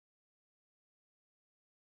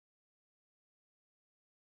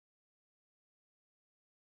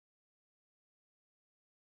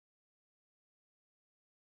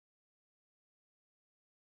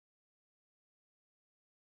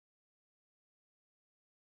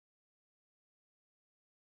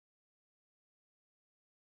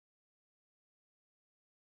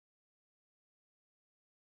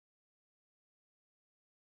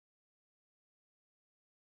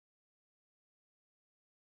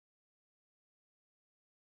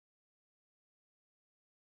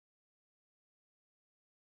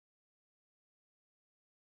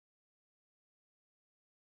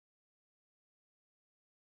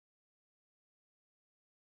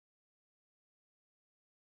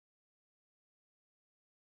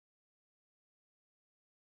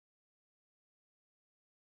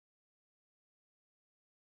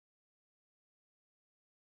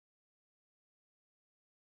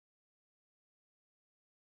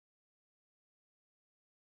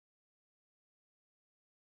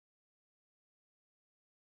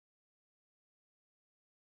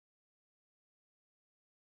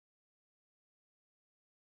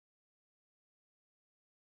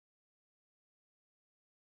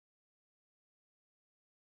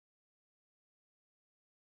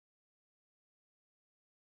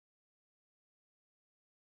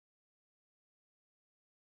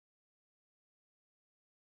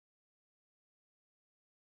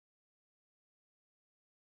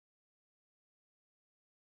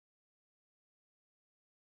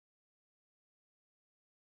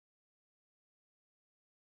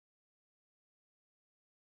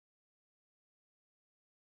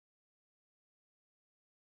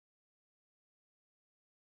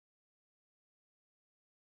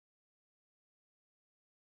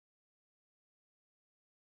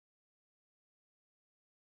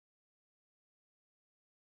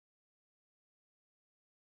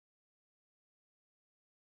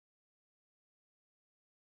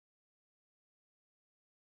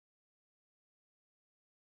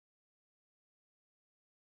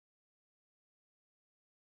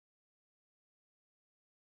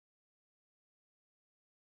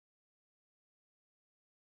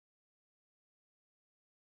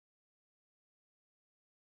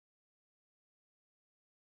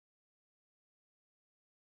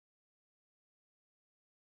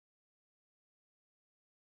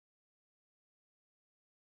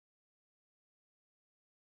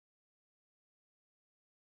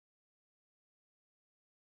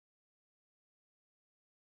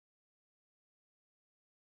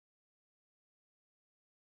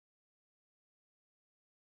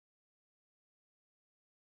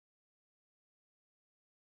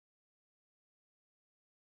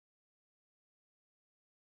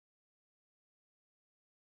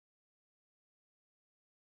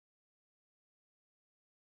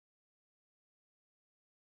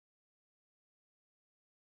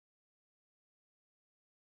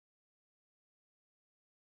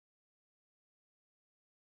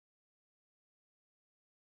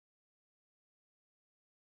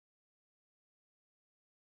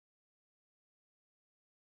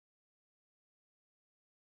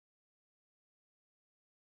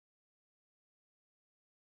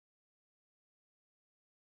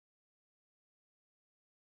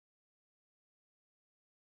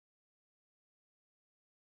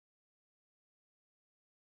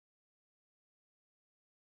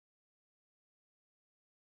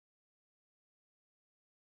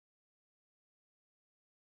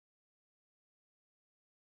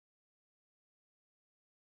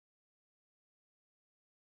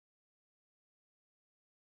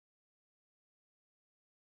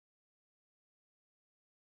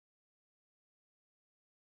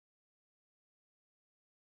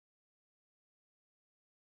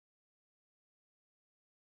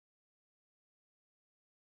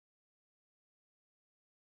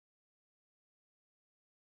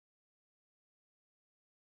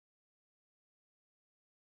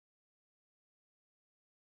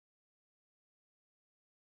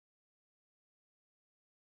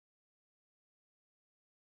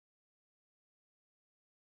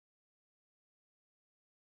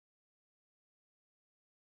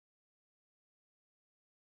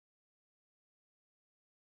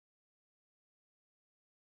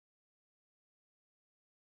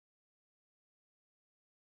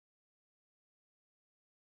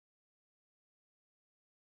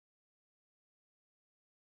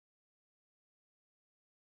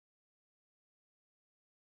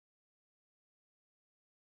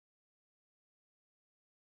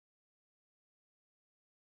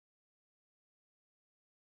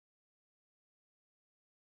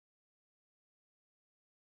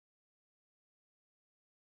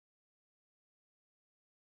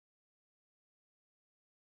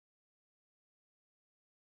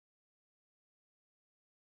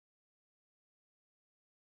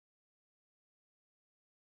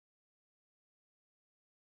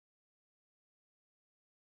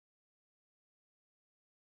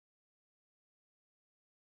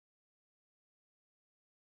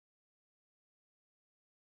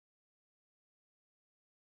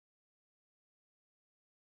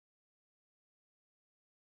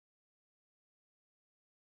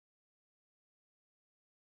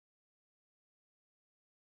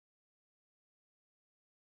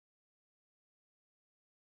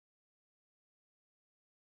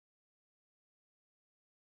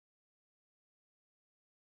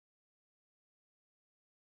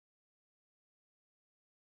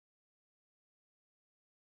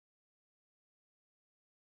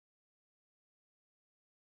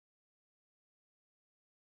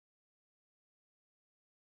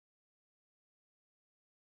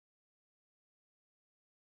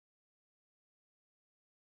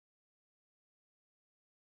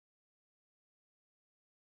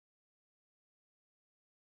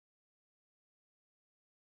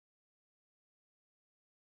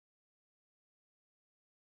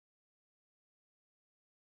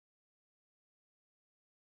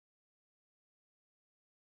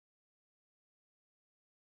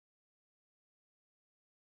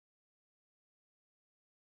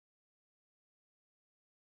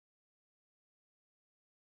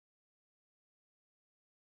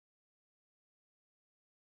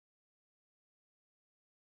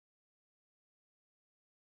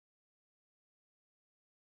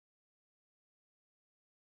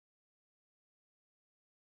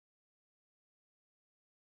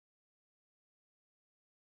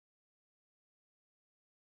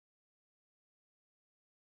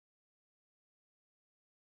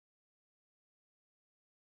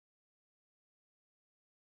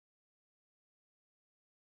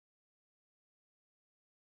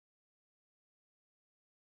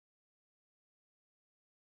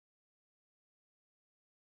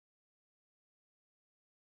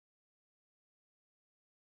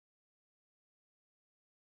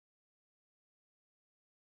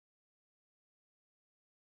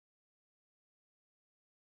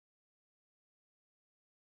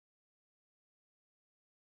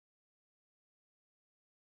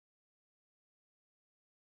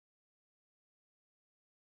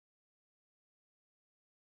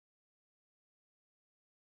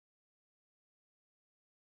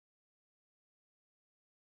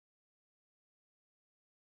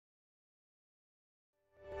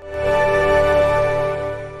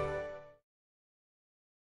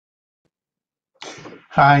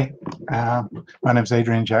Hi, my name is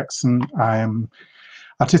Adrian Jackson. I'm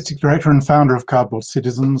Artistic Director and founder of Cardboard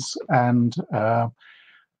Citizens, and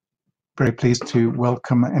very pleased to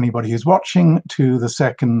welcome anybody who's watching to the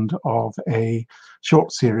second of a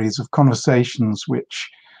short series of conversations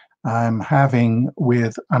which I'm having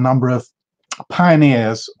with a number of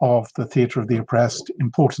pioneers of the theatre of the oppressed,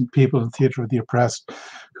 important people in the theatre of the oppressed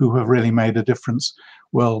who have really made a difference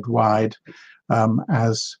worldwide.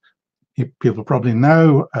 As people probably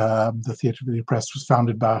know, the Theatre of the Oppressed was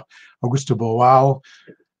founded by Augusto Boal,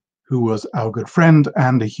 who was our good friend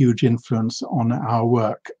and a huge influence on our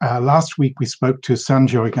work. Last week we spoke to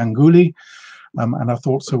Sanjoy Ganguly, and our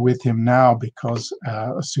thoughts are with him now because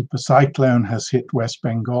a super cyclone has hit West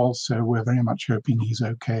Bengal, so we're very much hoping he's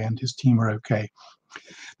okay and his team are okay.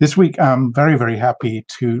 This week I'm very, very happy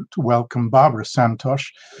to welcome Bárbara Santos,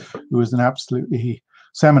 who is an absolutely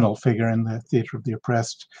seminal figure in the Theatre of the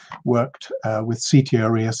Oppressed, worked with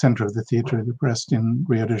CTO, Center of the Theatre of the Oppressed in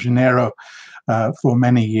Rio de Janeiro for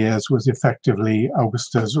many years, was effectively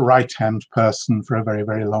Augusto's right-hand person for a very,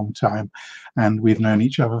 very long time. And we've known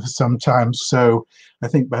each other for some time. So I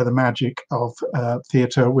think by the magic of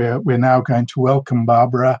theatre, we're now going to welcome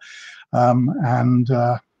Bárbara.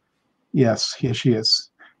 Yes, here she is.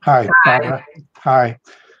 Hi, Bárbara. Hi.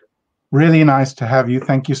 Really nice to have you.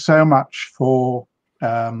 Thank you so much for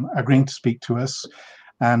agreeing to speak to us.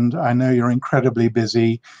 And I know you're incredibly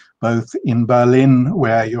busy, both in Berlin,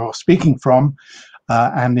 where you're speaking from,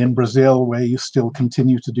 and in Brazil, where you still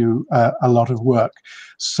continue to do a lot of work.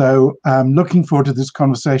 So looking forward to this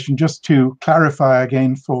conversation. Just to clarify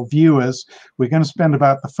again for viewers, we're going to spend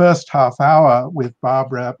about the first half hour with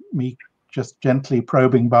Bárbara, me just gently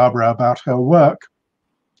probing Bárbara about her work,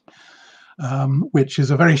 which is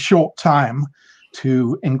a very short time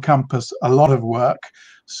to encompass a lot of work.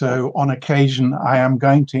 So on occasion, I am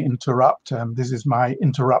going to interrupt, and this is my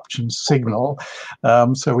interruption signal,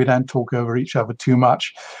 so we don't talk over each other too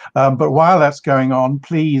much. But while that's going on,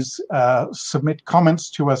 please submit comments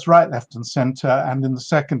to us right, left, and center. And in the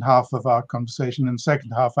second half of our conversation, in the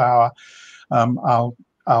second half hour,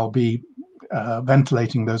 I'll be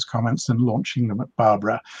ventilating those comments and launching them at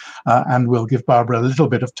Bárbara. And we'll give Bárbara a little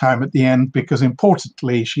bit of time at the end, because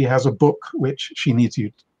importantly, she has a book which she needs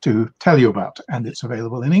you to tell you about, and it's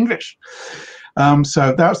available in English.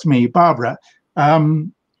 So that's me, Bárbara.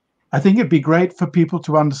 I think it'd be great for people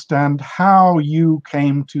to understand how you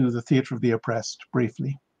came to the Theatre of the Oppressed,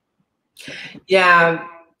 briefly. Yeah.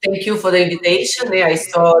 Thank you for the invitation. I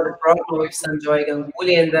saw the program with Sanjoy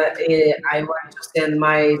Ganguly, and I want to send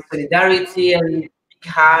my solidarity and big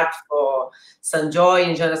heart for Sanjoy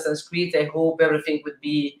and Jana Sanskrit. I hope everything would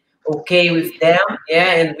be okay with them.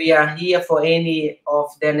 Yeah, and we are here for any of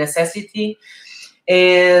their necessity.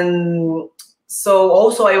 And so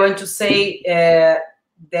also I want to say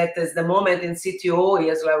that as the moment in CTO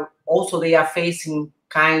is also they are facing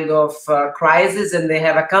kind of crisis, and they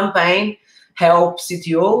have a campaign, Help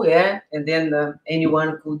CTO, yeah, and then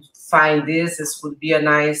anyone could find this. This would be a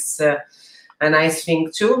nice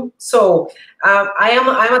thing too. So I'm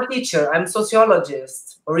a teacher. I'm a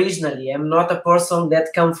sociologist originally. I'm not a person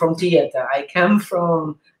that come from theater. I come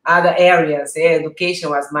from other areas. Yeah, education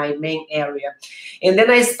was my main area, and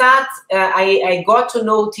then I got to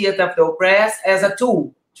know Theatre of the Oppressed as a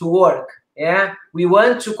tool to work. Yeah, we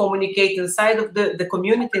want to communicate inside of the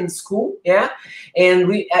community in school. Yeah, and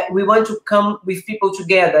we want to come with people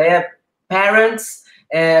together. Yeah, parents,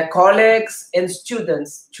 colleagues, and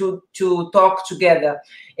students to talk together.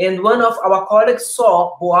 And one of our colleagues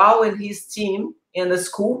saw Boal and his team in the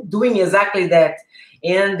school doing exactly that,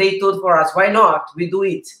 and they told for us, why not? We do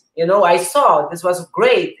it. You know, I saw this was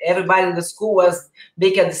great. Everybody in the school was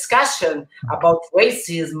making a discussion about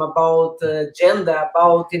racism, about gender,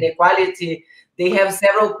 about inequality. They have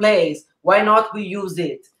several plays. Why not we use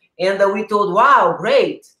it? And we told, wow,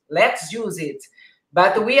 great, let's use it.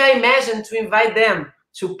 But we imagined to invite them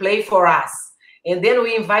to play for us. And then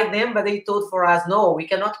we invite them, but they told for us, no, we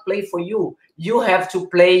cannot play for you. You have to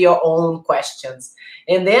play your own questions.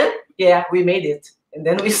 And then, yeah, we made it. And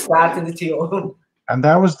then we started the TO. And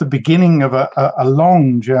that was the beginning of a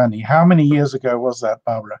long journey. How many years ago was that,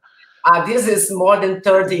 Bárbara? This is more than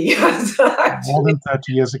 30 years. More than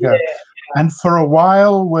 30 years ago. Yeah. And for a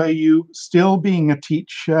while, were you still being a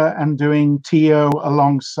teacher and doing TO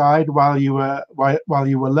alongside while you were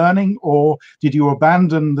learning, or did you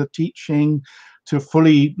abandon the teaching to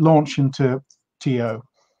fully launch into TO?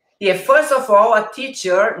 Yeah, first of all, a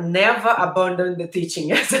teacher never abandoned the teaching.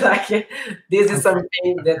 This is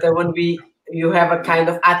something that when we you have a kind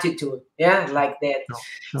of attitude, yeah, like that.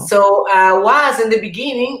 Sure. So was in the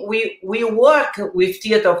beginning we work with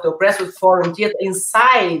Theatre of the Oppressed, with foreign theatre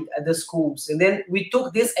inside the schools, and then we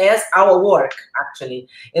took this as our work actually.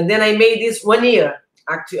 And then I made this 1 year.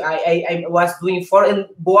 Actually, I was doing and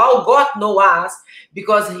Boal got know us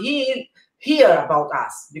because he hear about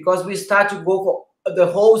us, because we start to go for the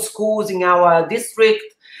whole schools in our district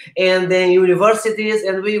and then universities,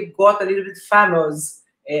 and we got a little bit famous,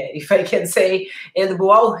 if I can say, and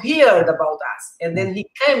Boal heard about us, and then he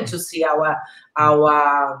came to see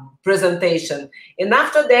our presentation. And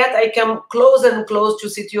after that, I come close and close to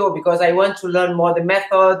CTO because I want to learn more the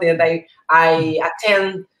method, and I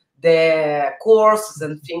attend the courses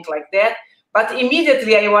and things like that. But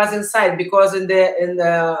immediately I was inside, because in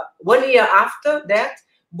the 1 year after that,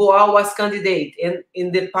 Boal was candidate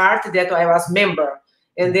in the party that I was member.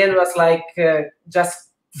 And then it was like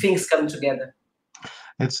just things come together.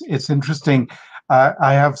 It's interesting.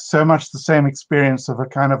 I have so much the same experience of a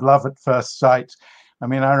kind of love at first sight. I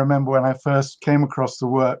mean, I remember when I first came across the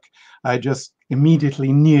work, I just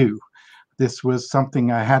immediately knew this was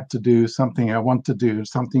something I had to do, something I want to do,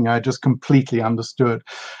 something I just completely understood,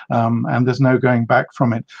 and there's no going back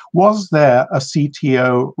from it. Was there a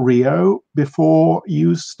CTO Rio before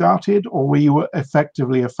you started, or were you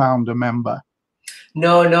effectively a founder member?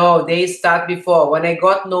 No, they start before. When I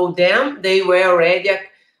got to know them, they were already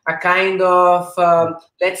a kind of,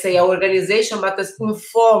 let's say, an organization, but an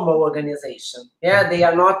informal organization. Yeah, they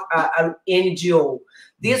are not an NGO.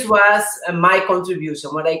 This was my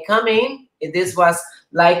contribution. When I come in, this was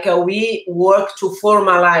like we work to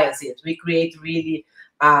formalize it. We create really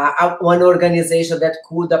one organization that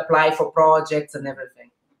could apply for projects and everything.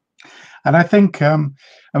 And I think, I mean,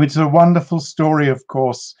 it's a wonderful story, of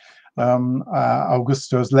course,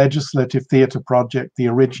 Augusto's legislative theatre project, the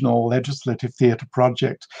original legislative theatre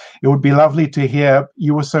project. It would be lovely to hear,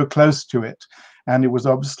 you were so close to it, and it was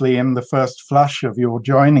obviously in the first flush of your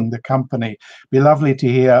joining the company. Be lovely to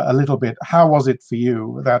hear a little bit. How was it for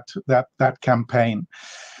you, that campaign?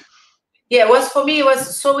 Yeah, for me, it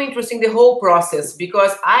was so interesting, the whole process,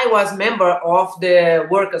 because I was member of the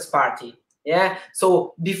Workers' Party. Yeah,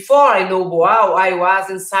 so before I know Boal, I was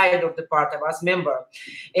inside of the party. I was member,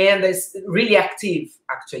 and it's really active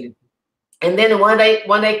actually. And then when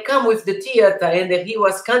I come with the theater, and he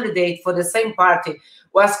was candidate for the same party,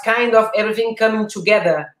 was kind of everything coming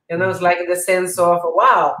together. You know, it's like the sense of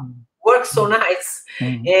wow, work so nice,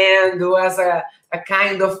 and it was a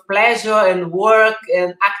kind of pleasure and work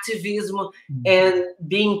and activism and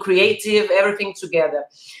being creative, everything together.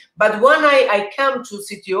 But when I come to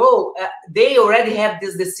CTO, they already have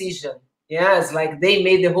this decision. Yeah, it's like they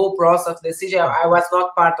made the whole process of decision. I was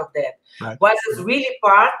not part of that. Right. Was really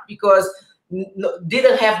part because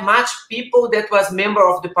didn't have much people that was member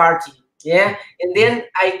of the party. Yeah, and then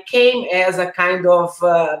I came as a kind of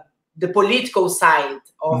the political side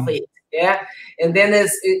of it. Yeah, and then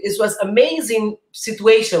it was amazing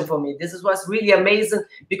situation for me. This was really amazing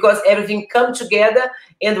because everything come together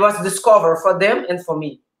and was discovered for them and for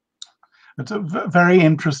me. It's very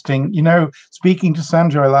interesting. You know, speaking to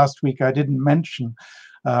Sanjoy last week, I didn't mention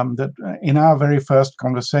that in our very first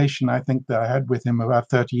conversation, I think that I had with him about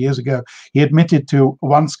 30 years ago, he admitted to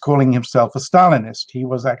once calling himself a Stalinist. He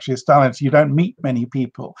was actually a Stalinist. You don't meet many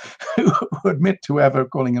people who admit to ever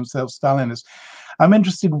calling themselves Stalinist. I'm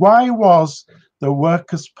interested, why was the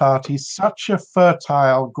Workers' Party such a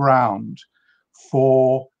fertile ground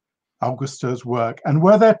for Augusto's work? And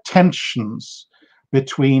were there tensions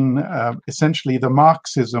between essentially the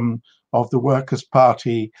Marxism of the Workers'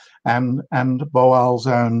 Party and Boal's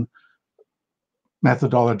own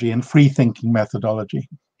methodology and free-thinking methodology?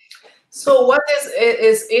 So what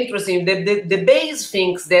is interesting, the base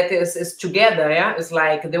things that is together, yeah, is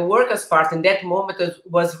like the Workers' Party in that moment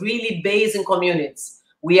was really based in communities.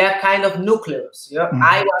 We are kind of nucleus. Yeah?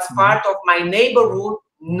 I was part of my neighborhood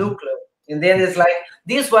nucleus. And then it's like,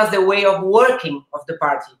 this was the way of working of the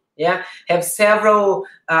party. Yeah, have several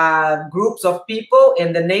groups of people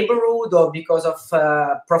in the neighborhood or because of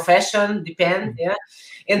profession, depend. Yeah,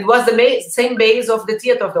 and was the same base of the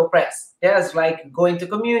Theatre of the Oppressed. Yeah, it's like going to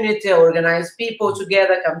community, organize people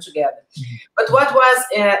together, come together. But what was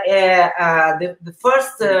the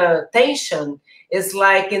first tension is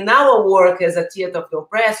like in our work as a Theatre of the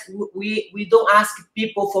Oppressed, we don't ask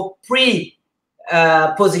people for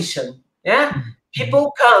position. Yeah.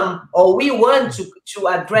 People come, or we want to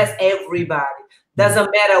address everybody.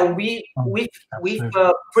 Doesn't matter with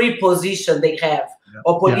pre-position they have.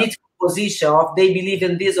 or political position, of they believe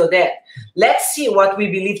in this or that. Let's see what we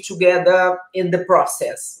believe together in the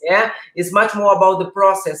process. Yeah, it's much more about the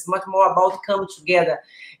process, much more about come together.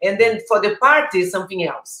 And then for the party, something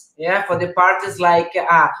else. Yeah, for the parties, like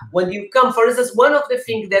when you come, for instance, one of the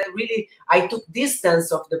things that really I took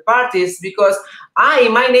distance of the parties, because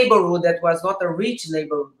in my neighborhood, that was not a rich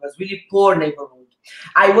neighborhood, it was really poor neighborhood.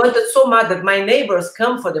 I wanted so much that my neighbors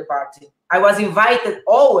come for the party. I was invited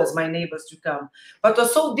always my neighbors to come, but it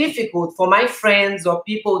was so difficult for my friends or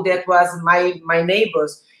people that was my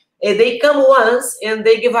neighbors. They come once and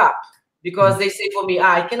they give up, because they say for me,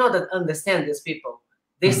 I cannot understand these people.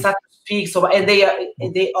 They start to speak, so and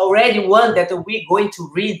they already want that we're going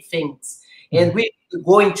to read things and we're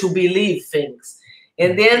going to believe things,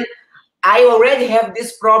 and then I already have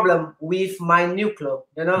this problem with my nuclear,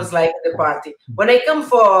 you know, it's like the party. When I come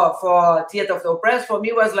for Theatre of the Oppressed, for me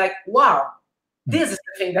it was like, wow, this is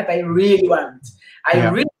the thing that I really want. I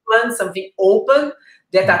really want something open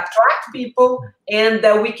that attract people, and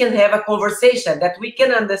that we can have a conversation, that we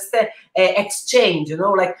can understand, exchange, you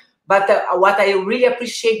know, like. But what I really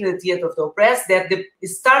appreciate in the Theatre of the Oppressed, that the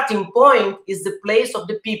starting point is the place of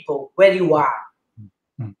the people, where you are.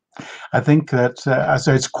 I think that,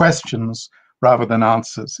 so it's questions rather than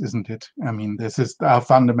answers, isn't it? I mean, this is our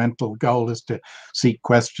fundamental goal, is to seek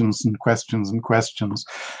questions and questions and questions.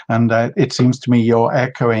 And it seems to me you're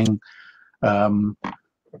echoing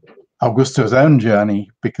Augusto's own journey,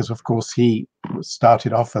 because of course he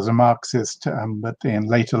started off as a Marxist, but in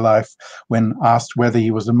later life, when asked whether he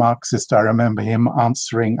was a Marxist, I remember him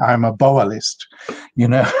answering, "I'm a Boalist," you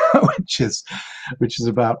know, which is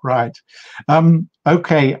about right.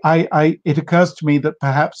 Okay, it occurs to me that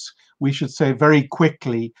perhaps we should say very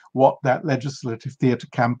quickly what that legislative theatre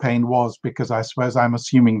campaign was, because I suppose I'm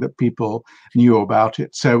assuming that people knew about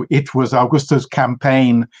it. So it was Augusto's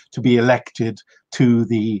campaign to be elected to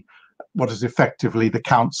what is effectively the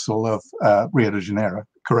Council of Rio de Janeiro,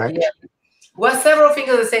 correct? Yeah. Well, several things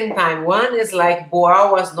at the same time. One is like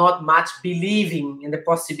Boal was not much believing in the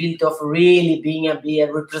possibility of really being a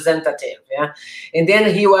representative, yeah. And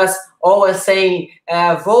then he was always saying,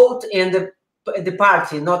 vote in the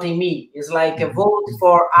party, not in me. It's like a vote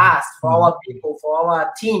for us, for our people, for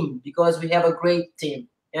our team, because we have a great team.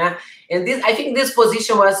 Yeah, and I think this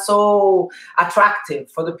position was so attractive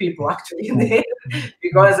for the people, actually,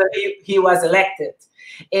 because he was elected.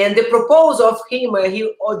 And the proposal of him,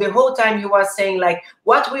 the whole time he was saying, like,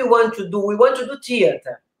 what we want to do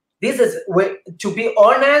theater. This is, to be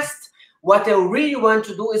honest, what I really want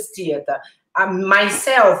to do is theater.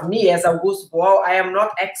 Myself, me as Augusto Boal, I am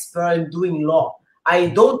not expert in doing law. I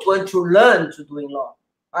don't want to learn to doing law.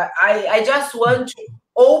 I just want to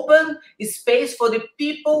open space for the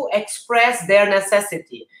people express their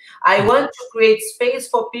necessity. I want to create space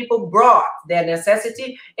for people brought their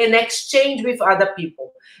necessity and exchange with other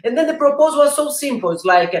people. And then the proposal was so simple. It's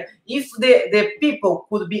like, if the people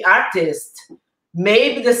could be artists,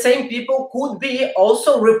 maybe the same people could be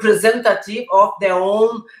also representative of their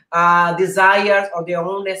own desires or their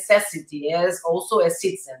own necessity as also a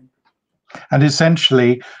citizen. And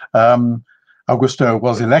essentially, Augusto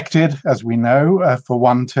was elected, as we know, for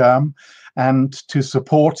one term, and to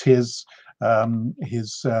support his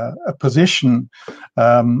position,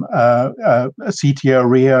 CTO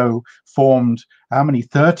Rio formed how many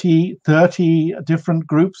 30 different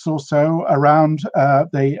groups or so around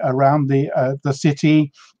the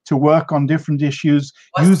city to work on different issues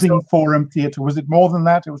using forum theatre. Was it more than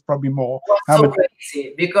that? It was probably more. It was so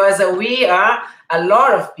crazy, because we are a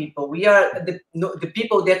lot of people. We are the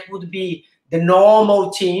people that would be the normal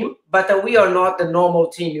team, but we are not the normal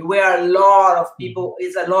team. We are a lot of people.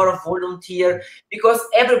 It's a lot of volunteer, because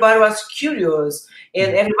everybody was curious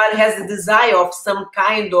and everybody has the desire of some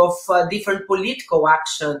kind of different political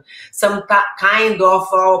action, some kind of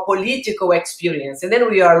political experience. And then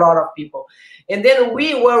we are a lot of people. And then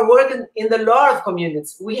we were working in a lot of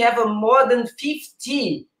communities. We have more than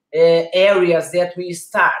 50 areas that we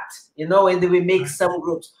start, you know, and then we make some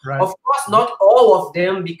groups. Right. Of course, not all of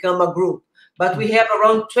them become a group, but we have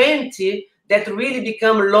around 20 that really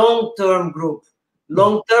become long-term group.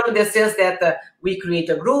 Long-term in the sense that we create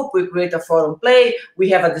a group, we create a forum play, we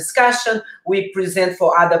have a discussion, we present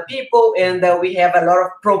for other people, and we have a lot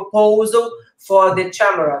of proposal for the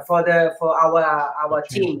chamber, for our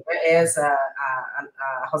team as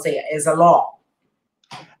as a law.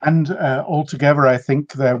 And altogether, I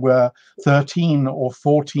think there were 13 or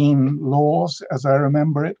 14 laws, as I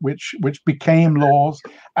remember it, which became laws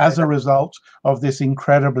as a result of this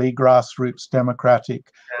incredibly grassroots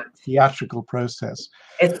democratic theatrical process.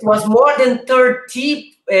 It was more than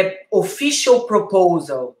 30 official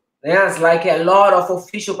proposals There's like a lot of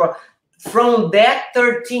official from that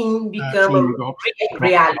 13 become a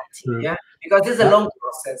reality, yeah, because it's a long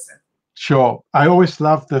process. Sure. I always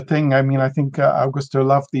love the thing. I mean, I think Augusto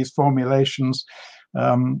loved these formulations.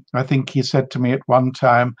 I think he said to me at one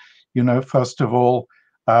time, you know, first of all,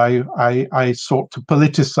 I sought to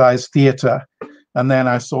politicize theatre, and then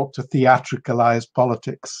I sought to theatricalize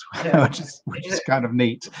politics, Yeah. which is kind of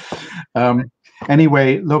neat.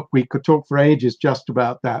 Anyway, look, we could talk for ages just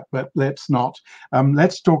about that, but let's not.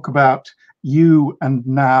 Let's talk about you and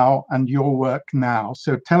now and your work now.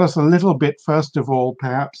 So tell us a little bit, first of all,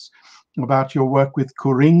 perhaps, about your work with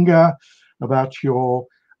KURINGA, about your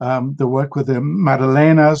the work with the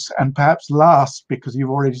Madalenas, and perhaps last, because you've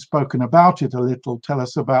already spoken about it a little, tell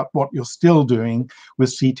us about what you're still doing with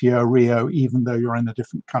CTO Rio, even though you're in a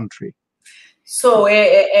different country. So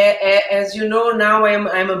as you know, now I'm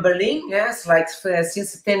in Berlin. Yes, like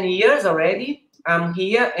since 10 years already. I'm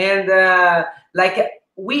here, and like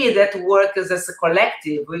we that work as a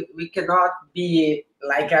collective, we cannot be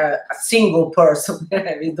like a single person.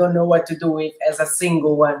 We don't know what to do with as a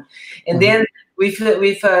single one. And then with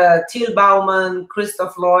Till Baumann,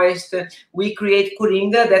 Christoph Leucht, we create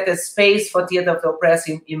KURINGA, that is space for theater of the oppressed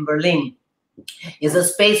in Berlin. It's a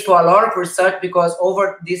space for a lot of research, because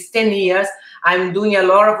over these 10 years, I'm doing a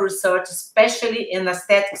lot of research, especially in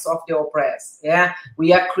aesthetics of the oppressed. Yeah,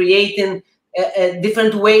 we are creating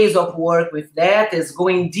different ways of work with that. Is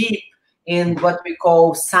going deep in what we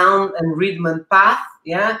call sound and rhythm and path.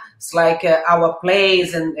 Yeah, it's like our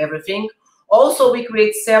plays and everything. Also, we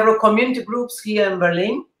create several community groups here in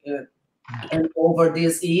Berlin and over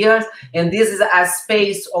these years. And this is a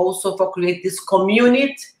space also for create this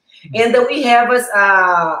community. And we have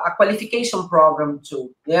a qualification program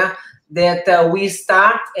too. Yeah, that we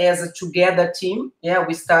start as a together team. Yeah,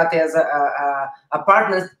 we start as a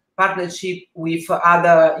partnership with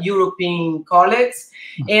other European colleagues,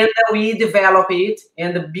 and we develop it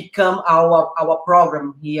and become our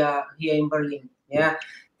program here in Berlin. Yeah,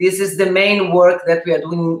 this is the main work that we are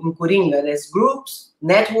doing in KURINGA. There's groups,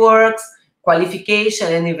 networks,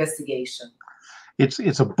 qualification, and investigation.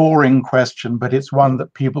 It's a boring question, but it's one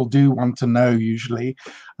that people do want to know usually,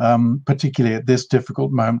 particularly at this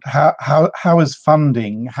difficult moment. How is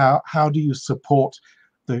funding? How do you support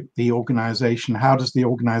the organization? How does the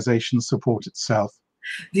organization support itself?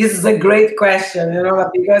 This is a great question, you know,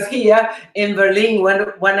 because here in Berlin,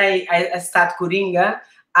 when I start KURINGA,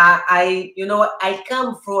 I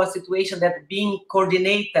come from a situation that being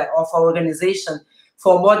coordinator of our organization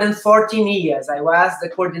for more than 14 years. I was the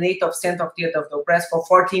coordinator of Center of Theatre of the Oppressed for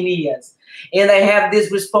 14 years. And I have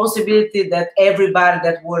this responsibility that everybody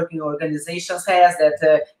that works in organizations has,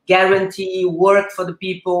 that guarantee work for the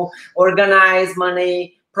people, organize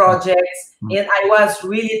money, projects. And I was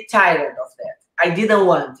really tired of that. I didn't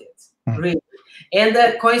want it, really. And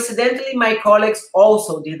coincidentally, my colleagues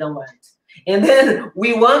also didn't want it. And then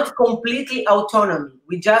we want completely autonomy.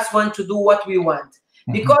 We just want to do what we want.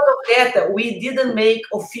 Because of that, we didn't make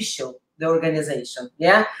official the organization.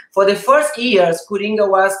 Yeah, for the first years, KURINGA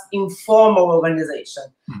was informal organization.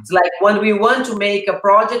 It's like when we want to make a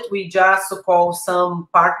project, we just call some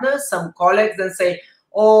partners, some colleagues, and say,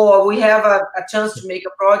 "Oh, we have a chance to make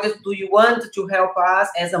a project. Do you want to help us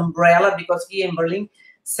as umbrella?" Because here in Berlin,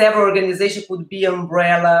 several organizations could be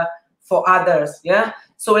umbrella for others. Yeah.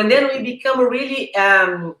 So and then we become really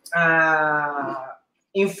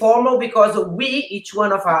informal, because we, each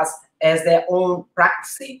one of us, has their own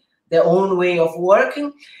practice, their own way of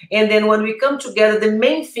working. And then when we come together, the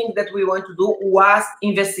main thing that we want to do was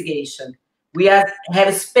investigation. We have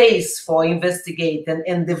space for investigate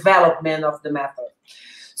and development of the method.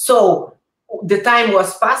 So the time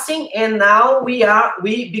was passing, and now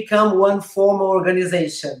we become one formal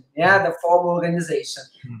organization. Yeah, the formal organization.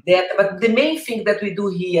 But the main thing that we do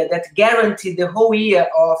here that guarantee the whole year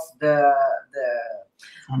of the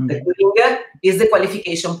KURINGA is the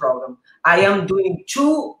qualification program. I am doing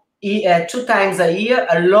two times a year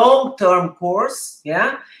a long-term course.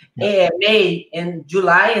 Yeah, May and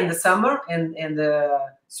July in the summer and the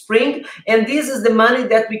spring. And this is the money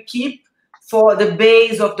that we keep for the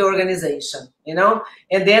base of the organization, you know.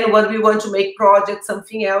 And then when we want to make projects,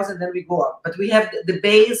 something else, and then we go up. But we have the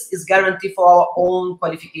base is guaranteed for our own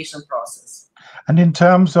qualification process. And in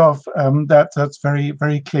terms of that's very,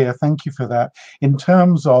 very clear. Thank you for that. In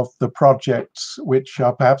terms of the projects, which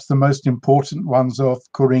are perhaps the most important ones of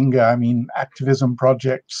KURINGA, I mean, activism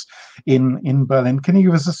projects in Berlin, can you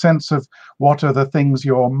give us a sense of what are the things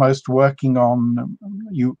you're most working on?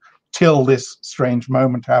 You till this strange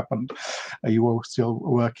moment happened, you were still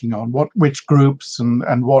working on? Which groups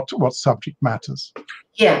and what subject matters?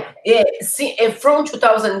 Yeah, see, from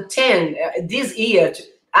 2010, this year,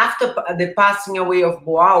 after the passing away of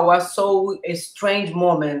Boal, was so a strange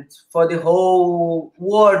moment for the whole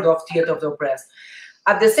world of theater of the oppressed.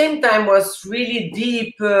 At the same time, was really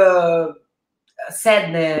deep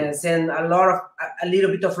sadness and a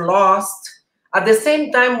little bit of lost. At the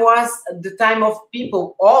same time was the time of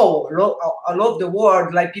people all over the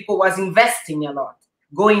world, like people was investing a lot,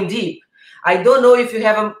 going deep. I don't know if you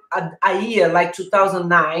have a year like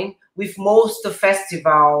 2009 with most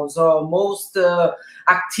festivals or most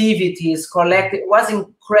activities collected. It was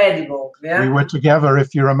incredible. Yeah? We were together,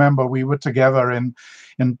 if you remember, we were together in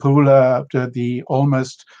Pula after the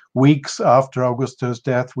almost weeks after Augusto's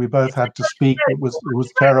death. We both had to speak. It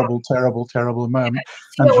was terrible, terrible, terrible moment.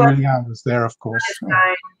 And Julian was there, of course.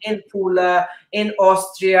 In Pula, in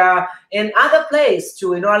Austria, in other places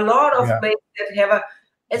too. You know, a lot of places that have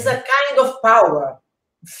it's a kind of power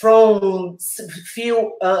from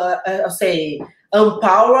feel say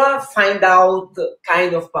empower, find out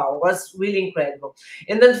kind of power. It was really incredible.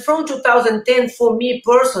 And then from 2010, for me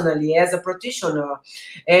personally, as a practitioner,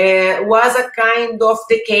 was a kind of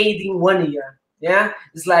decade in 1 year. Yeah,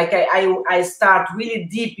 it's like I start really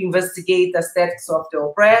deep investigate aesthetics of the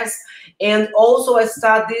oppressed, and also I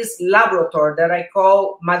start this laboratory that I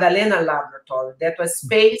call Madalena Laboratory. That was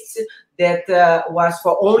space that was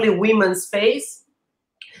for only women's space,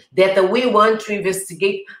 that we want to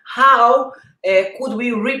investigate how could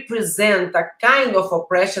we represent a kind of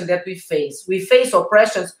oppression that we face. We face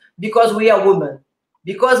oppressions because we are women.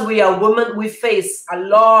 Because we are women, we face a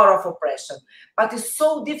lot of oppression. But it's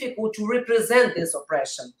so difficult to represent this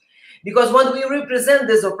oppression. Because when we represent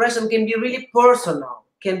this oppression, can be really personal.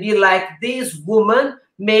 Can be like this woman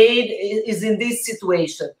is in this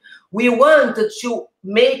situation. We want to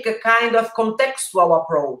make a kind of contextual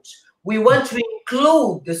approach. We want to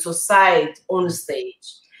include the society on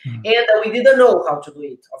stage. And we didn't know how to do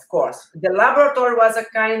it, of course. The laboratory was a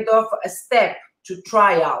kind of a step to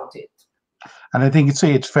try out it. And I think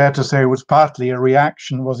it's fair to say it was partly a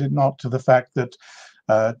reaction, was it not, to the fact that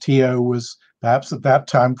TO was perhaps at that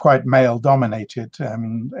time quite male-dominated. I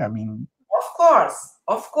mean.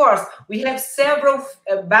 Of course, we have several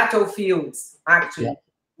battlefields. Actually,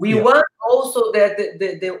 we want also that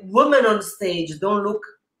the women on stage don't look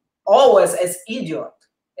always as idiot,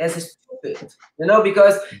 as stupid, you know,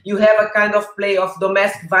 because you have a kind of play of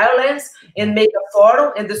domestic violence and make a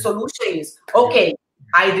forum, and the solution is okay.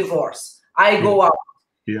 I divorce. I go out.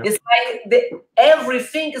 It's like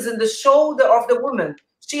everything is in the shoulder of the woman.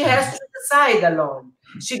 She has to decide alone.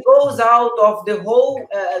 She goes out of the whole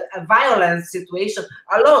violence situation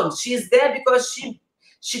alone. She's there because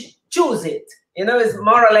she chooses it. You know, it's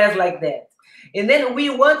more or less like that. And then we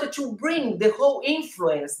wanted to bring the whole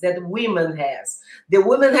influence that women has. The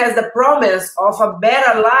woman has the promise of a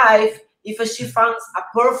better life if she finds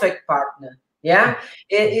a perfect partner. Yeah,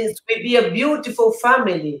 it will be a beautiful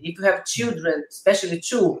family if you have children, especially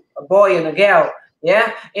two, a boy and a girl.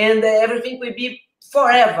 Yeah, and everything will be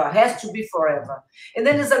forever, has to be forever. And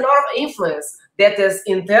then there's a lot of influence that is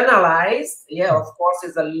internalized. Yeah, of course,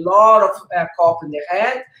 there's a lot of cop in the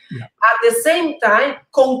head. Yeah. At the same time,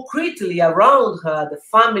 concretely around her, the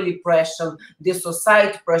family pressure, the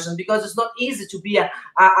society pressure, because it's not easy to be a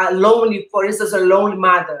lonely, for instance, a lonely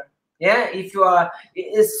mother. Yeah, if you are,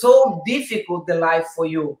 it's so difficult the life for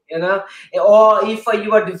you, you know, or if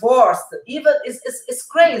you are divorced, even it's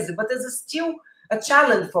crazy, but it's still a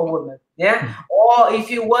challenge for women. Yeah, or if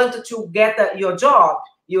you want to get your job,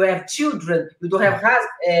 you have children, you don't have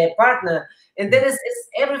a partner, and then it's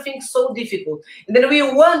everything so difficult. And then we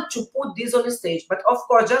want to put this on the stage, but of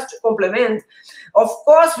course, just to complement, of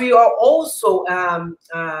course, we are also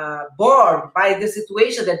bored by the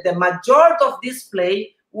situation that the majority of this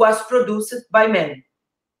play was produced by men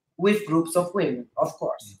with groups of women, of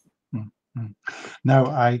course. No,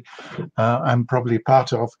 I'm probably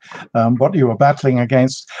part of what you were battling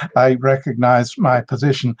against. I recognize my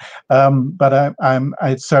position, but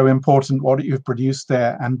it's so important what you've produced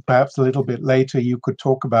there, and perhaps a little bit later you could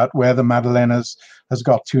talk about where the Madalenas has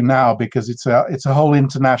got to now, because it's a whole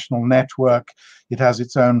international network. It has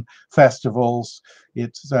its own festivals,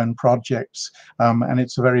 its own projects, and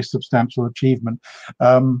it's a very substantial achievement.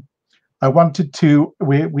 I wanted to,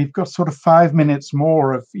 we've got sort of 5 minutes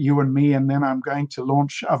more of you and me, and then I'm going to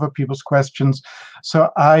launch other people's questions.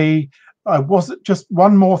 So I was just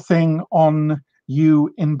one more thing on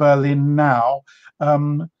you in Berlin now.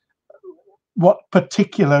 What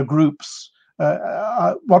particular groups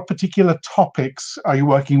what particular topics are you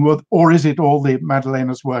working with, or is it all the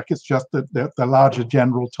Madalena's work? It's just the larger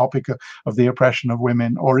general topic of the oppression of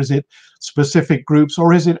women, or is it specific groups,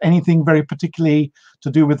 or is it anything very particularly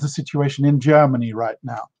to do with the situation in Germany right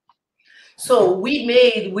now? So we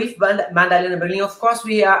made with Madalena Berlin, of course,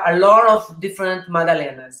 we are a lot of different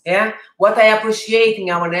Madalenas. Yeah, what I appreciate in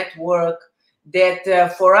our network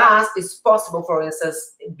that for us it's possible, for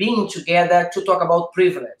instance, being together to talk about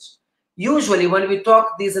privilege. Usually when we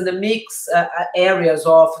talk this in the mixed areas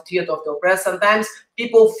of theater of the oppressed, sometimes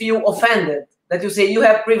people feel offended that you say you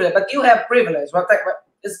have privilege, but you have privilege. What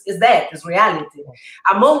is that? It's reality.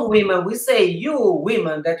 Among women, we say you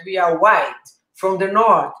women that we are white from the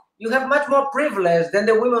north, you have much more privilege than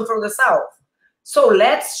the women from the south. So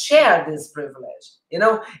let's share this privilege, you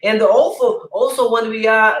know. And also when we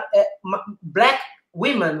are black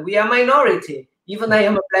women, we are minority. Even I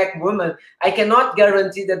am a black woman, I cannot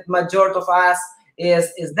guarantee that majority of us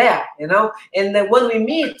is there, you know. And then when we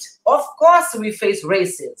meet, of course we face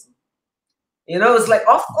racism. You know, it's like,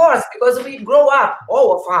 of course, because we grow up,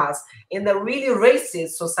 all of us, in the really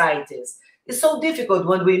racist societies. It's so difficult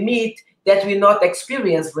when we meet that we not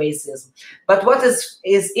experience racism. But what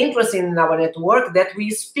is interesting in our network that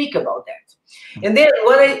we speak about that. And then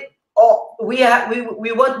when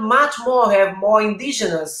we want much more, have more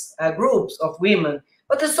indigenous groups of women,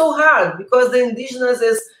 but it's so hard because the indigenous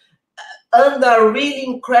is under really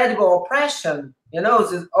incredible oppression. You know,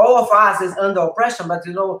 all of us is under oppression, but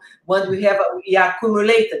you know, when we are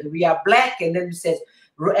accumulated, we are black, and then we say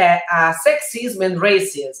sexism and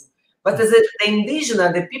racism. But as the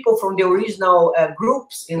indigenous, the people from the original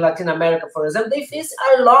groups in Latin America, for example, they face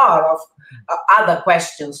a lot of other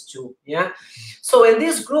questions too. Yeah. So in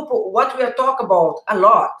this group, what we are talking about a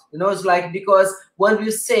lot, you know, is like, because when we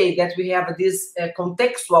say that we have this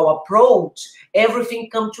contextual approach, everything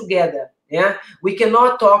come together. Yeah, we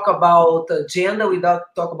cannot talk about gender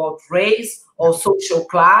without talk about race or social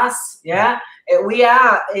class. Yeah, we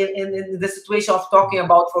are in the situation of talking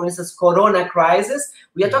about, for instance, Corona crisis.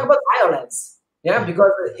 We are talking about violence. Yeah,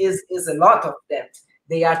 because is a lot of that.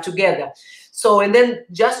 They are together. So, and then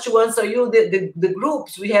just to answer you, the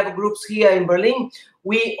groups, we have groups here in Berlin.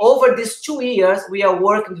 We, over these 2 years, we are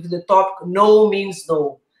working with the topic "No means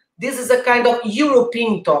no." This is a kind of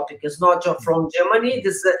European topic. It's not just from Germany.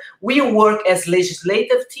 This we work as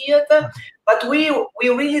legislative theater, but we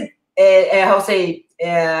really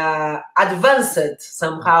advanced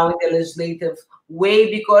somehow in the legislative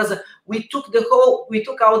way, because we took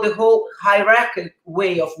out the whole hierarchical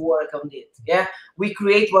way of work on it. Yeah, we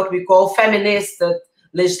create what we call feminist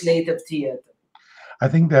legislative theater. I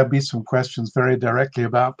think there'll be some questions very directly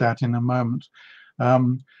about that in a moment.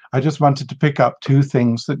 I just wanted to pick up two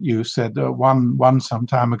things that you said, one some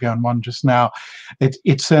time ago and one just now.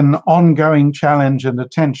 It's an ongoing challenge and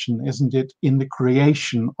attention, isn't it, in the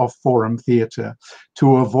creation of forum theatre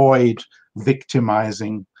to avoid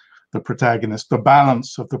victimizing the protagonist, the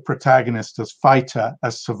balance of the protagonist as fighter,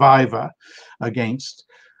 as survivor, against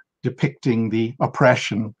depicting the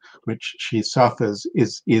oppression which she suffers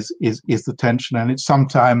is the tension. And it's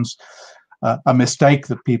sometimes a mistake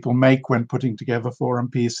that people make when putting together forum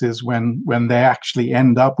pieces, when they actually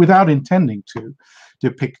end up, without intending to,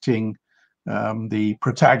 depicting the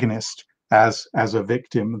protagonist as a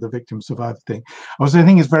victim, the victim survivor thing. Also, I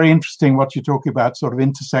think it's very interesting what you're talking about, sort of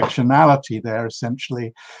intersectionality there,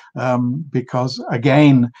 essentially, because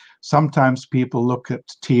again, sometimes people look at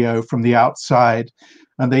TO from the outside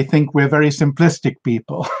and they think we're very simplistic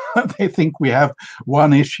people. They think we have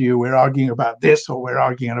one issue, we're arguing about this or we're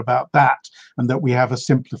arguing about that, and that we have a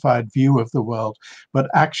simplified view of the world. But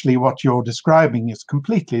actually what you're describing is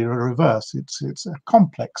completely the reverse. It's a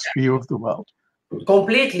complex view of the world.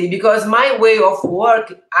 Completely, because my way of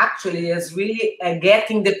work actually is really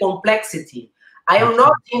getting the complexity. I am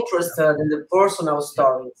not interested in the personal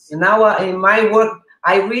stories. In my work,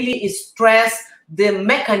 I really stress the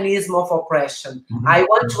mechanism of oppression. I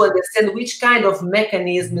want to understand which kind of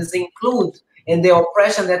mechanisms include in the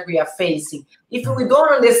oppression that we are facing. If we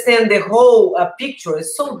don't understand the whole picture,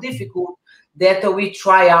 it's so difficult that we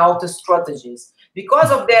try out strategies.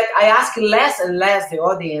 Because of that, I ask less and less the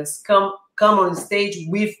audience come on stage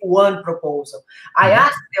with one proposal. I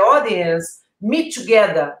ask the audience meet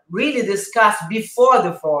together, really discuss before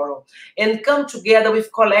the forum, and come together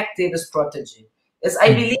with collective strategy. As I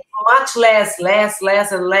believe much less,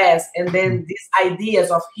 and then these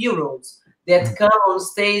ideas of heroes that come on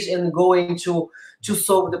stage and going to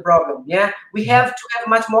solve the problem. Yeah, we have to have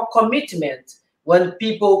much more commitment when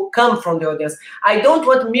people come from the audience. I don't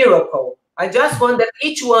want miracle. I just want that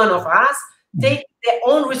each one of us take their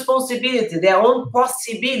own responsibility, their own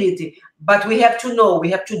possibility, but we have to know,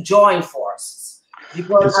 we have to join forces,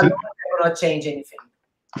 because alone will not change anything.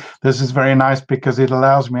 This is very nice because it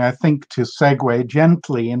allows me, I think, to segue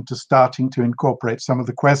gently into starting to incorporate some of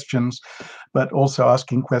the questions, but also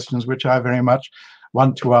asking questions which I very much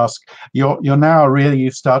want to ask. You're now really,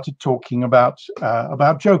 you've started talking about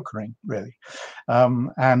jokering, really.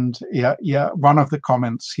 And yeah, one of the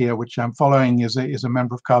comments here, which I'm following, is a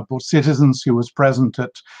member of Cardboard Citizens who was present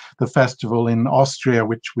at the festival in Austria,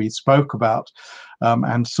 which we spoke about,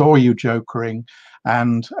 and saw you jokering.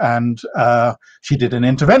 And she did an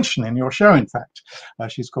intervention in your show, in fact.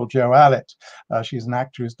 She's called Jo Allett. She's an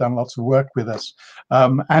actor who's done lots of work with us.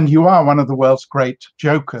 And you are one of the world's great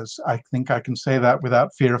jokers. I think I can say that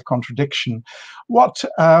without fear of contradiction. What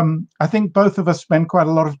I think both of us spend quite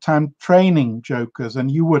a lot of time training jokers,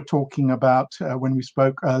 and you were talking about, when we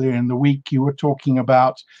spoke earlier in the week, you were talking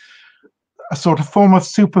about a sort of form of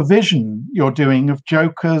supervision you're doing of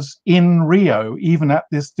jokers in Rio, even at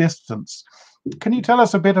this distance. Can you tell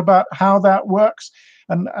us a bit about how that works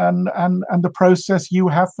and the process you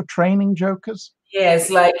have for training jokers?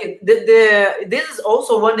 Yes, like this is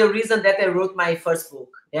also one of the reasons that I wrote my first book.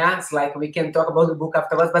 Yeah, it's like we can talk about the book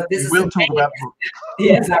afterwards, but this is we'll talk about the book.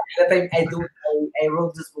 Yes, I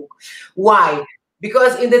wrote this book. Why?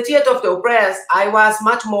 Because in the theater of the oppressed, I was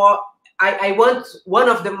much more. I want one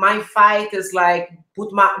of my fight is like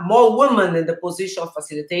put more women in the position of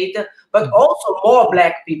facilitator, but also more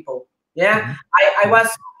Black people. Yeah, I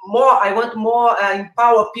want more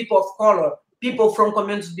empower people of color, people from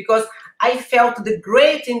communities, because I felt the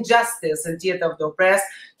great injustice in theater of the oppressed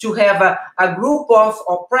to have a group of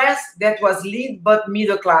oppressed that was lead but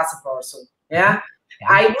middle class person. Yeah,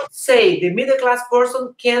 I would say the middle class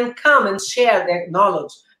person can come and share their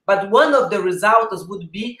knowledge, but one of the results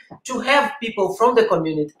would be to have people from the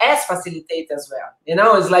community as facilitators as well. You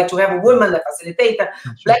know, it's like to have a woman as facilitator,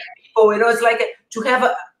 Black people. You know, it's like to have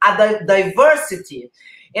a diversity.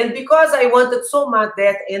 And because I wanted so much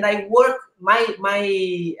that, and I work,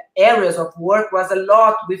 my areas of work was a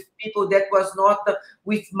lot with people that was not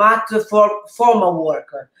with much for formal work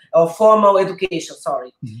or formal education,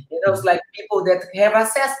 sorry. You know, it's like people that have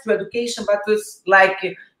access to education, but it's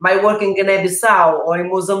like my work in Guinea-Bissau or in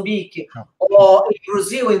Mozambique or in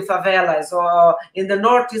Brazil in favelas or in the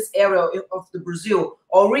northeast area of the Brazil,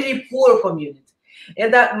 or really poor community.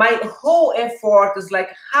 And that my whole effort is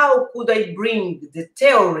like, how could I bring the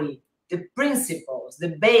theory, the principles, the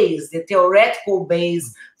base, the theoretical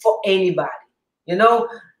base for anybody? You know,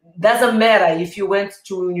 doesn't matter if you went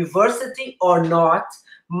to university or not.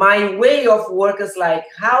 My way of work is like,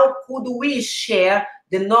 how could we share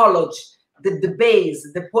the knowledge, the base,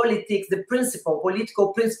 the politics, the principle,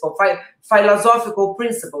 political principle, philosophical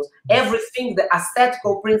principles, everything, the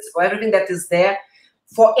aesthetical principle, everything that is there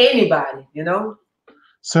for anybody, you know?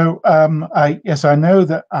 So yes, I know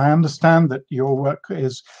that I understand that your work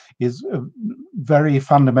is very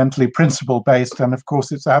fundamentally principle based, and of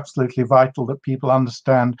course it's absolutely vital that people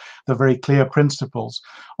understand the very clear principles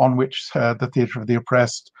on which the theatre of the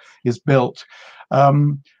oppressed is built.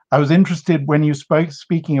 I was interested when you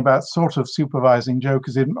speaking about sort of supervising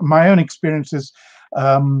jokers. In my own experiences,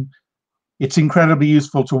 it's incredibly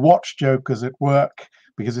useful to watch jokers at work,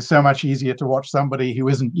 because it's so much easier to watch somebody who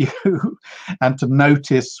isn't you and to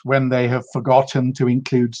notice when they have forgotten to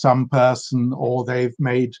include some person, or they've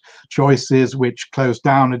made choices which close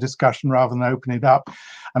down a discussion rather than open it up.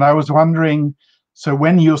 And I was wondering, so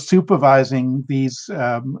when you're supervising these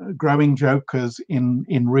growing jokers in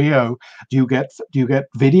Rio, do you get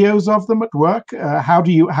videos of them at work? How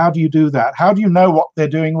do you do that? How do you know what they're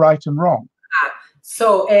doing right and wrong?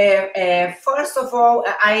 So first of all,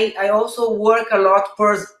 I also work a lot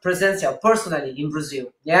presential, personally in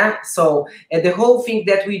Brazil. Yeah. So the whole thing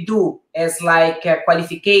that we do as like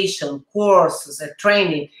qualification, courses,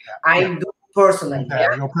 training, I do personally.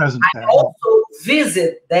 Yeah, you're present there. I also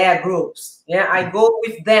visit their groups. Yeah, I go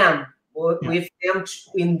with them,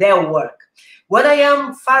 in their work. When I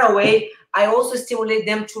am far away, I also stimulate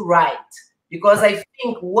them to write, because I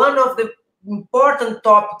think one of the important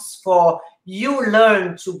topics for you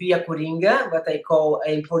learn to be a Coringa, what I call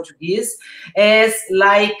in Portuguese, is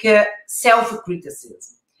like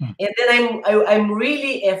self-criticism. And then I'm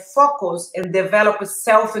really focused and develop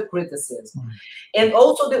self-criticism. And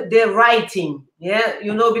also the writing, yeah,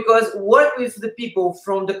 you know, because work with the people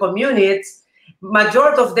from the community,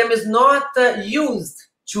 majority of them is not used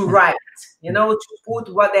to write, you know, to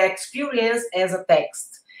put what they experience as a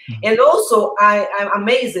text. And also I'm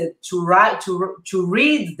amazed to write, to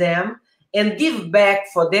read them and give back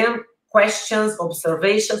for them questions,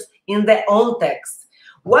 observations in their own text.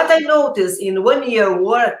 What I noticed in 1 year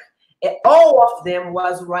work, all of them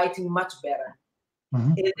was writing much better.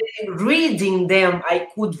 Reading them, I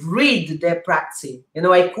could read their practice, you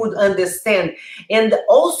know, I could understand. And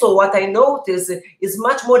also what I noticed is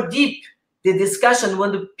much more deep, the discussion,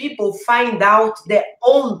 when the people find out their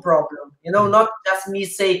own problem, you know, not just me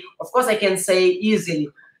say, of course I can say easily,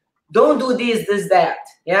 don't do this, this, that,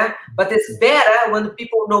 yeah? But it's better when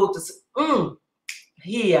people notice,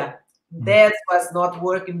 here, that was not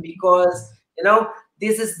working because, you know,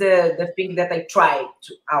 this is the thing that I tried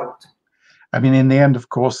out. I mean, in the end, of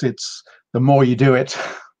course, it's the more you do it,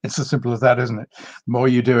 it's as simple as that, isn't it? The more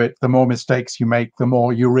you do it, the more mistakes you make, the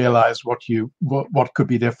more you realize what could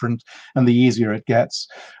be different, and the easier it gets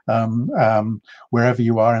wherever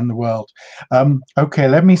you are in the world. Okay,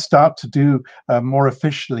 let me start to do more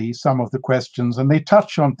officially some of the questions, and they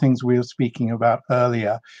touch on things we were speaking about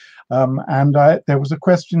earlier. There was a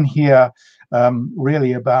question here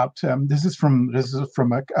really about this is from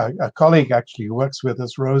a colleague actually who works with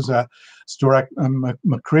us, Rosa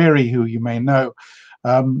Storak-McCreary, who you may know,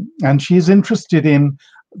 and she's interested in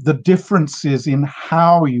the differences in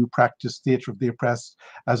how you practice theatre of the oppressed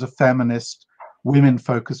as a feminist,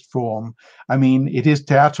 women-focused form. I mean, it is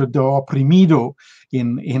teatro do oprimido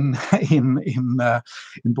in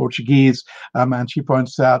Portuguese, and she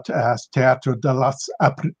points out as teatro de las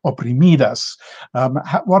oprimidas.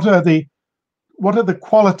 What are the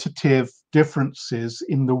qualitative differences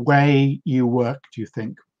in the way you work, do you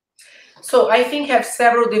think? So I think have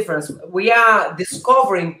several differences. We are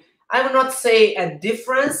discovering, I will not say a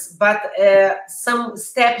difference, but some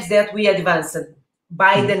steps that we advanced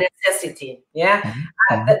by the necessity. Yeah,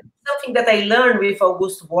 something that I learned with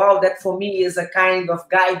Augusto Boal that for me is a kind of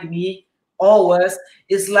guide me always,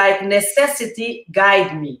 is like necessity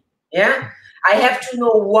guide me. Yeah, I have to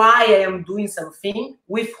know why I am doing something,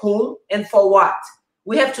 with whom, and for what.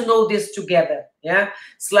 We have to know this together. Yeah,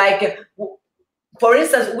 it's like, for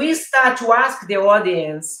instance, we start to ask the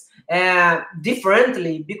audience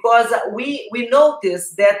differently because we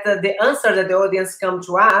notice that the answer that the audience come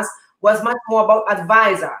to us was much more about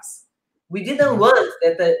advise us. We didn't want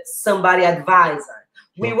that somebody advise us.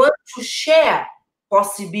 We want to share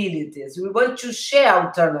possibilities. We want to share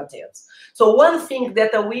alternatives. So one thing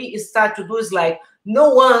that we start to do is like, no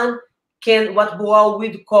one can, what Boal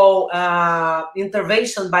would call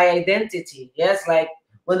intervention by identity. Yes, like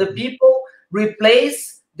when the people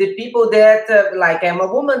replace the people that, like I'm a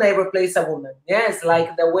woman, I replace a woman. Yes,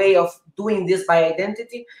 like the way of doing this by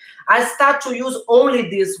identity. I start to use only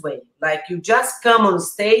this way. Like you just come on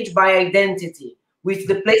stage by identity with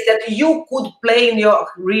the place that you could play in your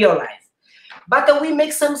real life. But we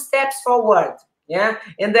make some steps forward. Yeah,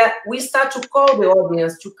 and that we start to call the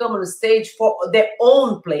audience to come on stage for their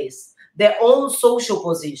own place, their own social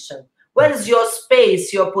position. Where is your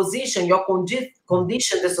space, your position, your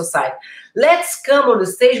condition in the society? Let's come on the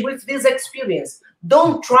stage with this experience.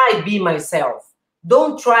 Don't try be myself.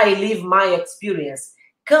 Don't try live my experience.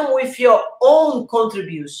 Come with your own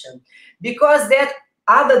contribution. Because that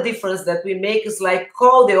other difference that we make is like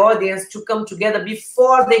call the audience to come together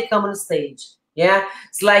before they come on stage. Yeah,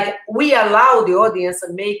 it's like we allow the audience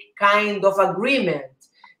to make kind of agreement,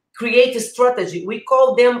 create a strategy. We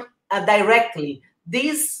call them directly.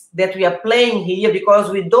 This that we are playing here, because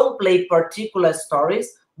we don't play particular stories,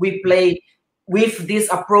 we play with this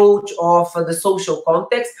approach of the social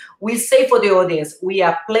context. We say for the audience, we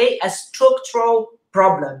are play a structural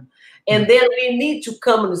problem. And then we need to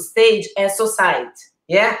come on stage as society,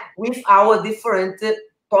 yeah, with our different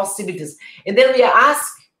possibilities. And then we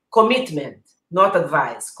ask commitment, not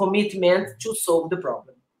advice, commitment to solve the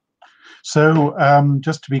problem. So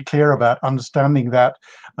just to be clear about understanding that,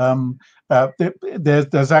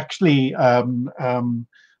 there's actually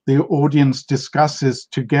the audience discusses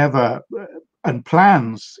together and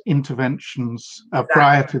plans interventions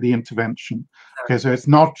prior to the intervention. Okay, so it's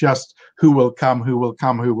not just who will come, who will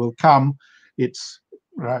come, who will come. It's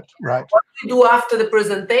right. What we do after the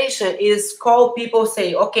presentation is call people,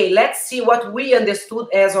 say, okay, let's see what we understood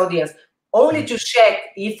as audience, only to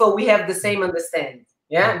check if we have the same understanding.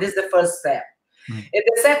 Yeah, this is the first step. And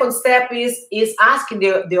the second step is asking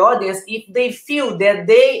the audience if they feel that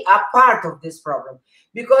they are part of this problem.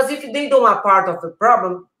 Because if they don't are part of the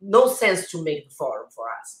problem, no sense to make the forum for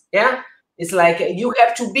us. Yeah, it's like you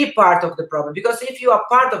have to be part of the problem. Because if you are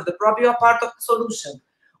part of the problem, you are part of the solution.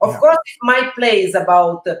 Of course, if my play is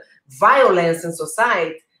about violence in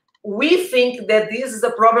society, we think that this is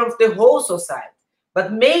the problem of the whole society.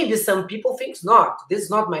 But maybe some people think not. This is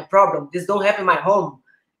not my problem. This don't happen in my home.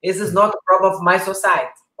 This is not a problem of my society.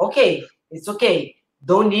 Okay, it's okay.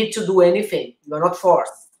 Don't need to do anything. You're not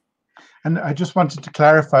forced. And I just wanted to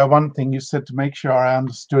clarify one thing you said to make sure I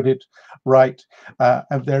understood it right.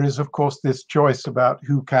 There is, of course, this choice about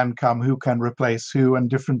who can come, who can replace who, and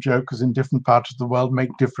different jokers in different parts of the world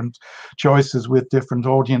make different choices with different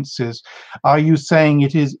audiences. Are you saying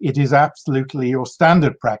it is absolutely your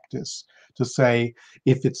standard practice to say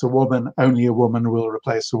if it's a woman, only a woman will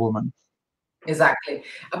replace a woman? Exactly.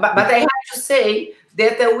 But I have to say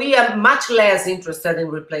that we are much less interested in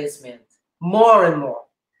replacement, more and more.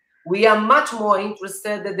 We are much more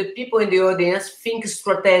interested that the people in the audience think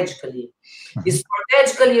strategically.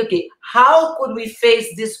 Strategically, okay, how could we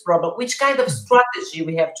face this problem? Which kind of strategy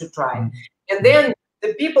we have to try? And then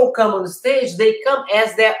the people come on stage, they come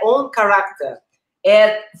as their own character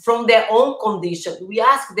and from their own condition. We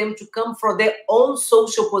ask them to come from their own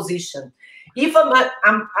social position. If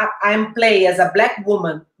I'm playing as a black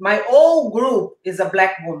woman, my whole group is a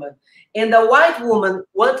black woman, and a white woman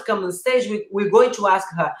wants to come on stage, we're going to ask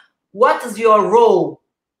her, what is your role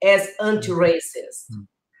as anti-racist?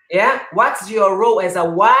 Yeah, what's your role as a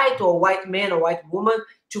white or white man or white woman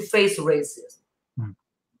to face racism?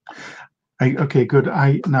 Okay, good.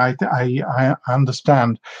 I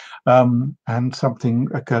understand, and something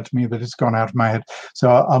occurred to me that has gone out of my head. So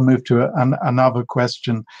I'll move to another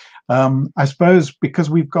question. I suppose because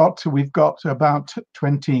we've got about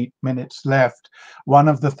 20 minutes left. One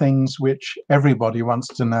of the things which everybody wants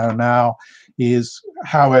to know now is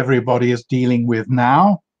how everybody is dealing with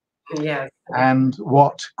now. Yes. And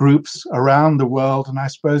what groups around the world, and I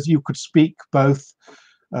suppose you could speak both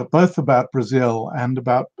about Brazil and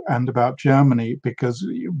about Germany, because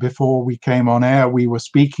before we came on air, we were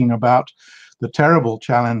speaking about the terrible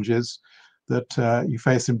challenges that you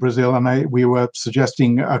face in Brazil, and we were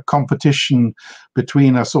suggesting a competition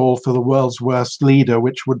between us all for the world's worst leader,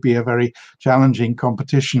 which would be a very challenging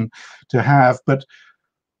competition to have. But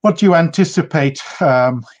what do you anticipate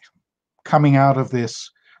coming out of this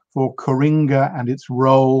for KURINGA and its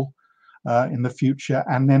role in the future,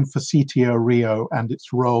 and then for CTO Rio and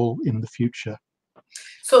its role in the future?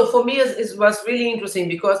 So for me, it was really interesting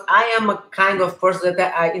because I am a kind of person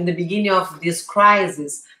that in the beginning of this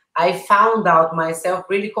crisis, I found out myself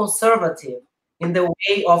really conservative in the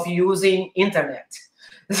way of using internet.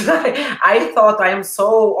 I thought I am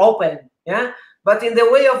so open, yeah? But in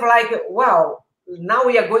the way of like, wow, now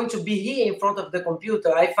we are going to be here in front of the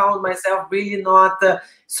computer, I found myself really not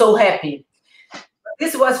so happy.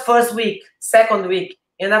 This was first week, second week,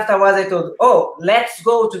 and afterwards I thought, oh, let's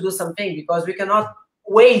go to do something because we cannot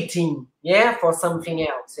waiting, yeah, for something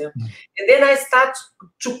else. Yeah? And then I start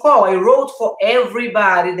to call. I wrote for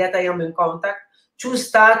everybody that I am in contact to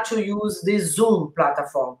start to use this Zoom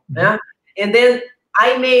platform. Yeah? And then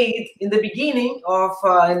I made in the beginning of,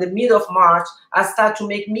 in the middle of March, I start to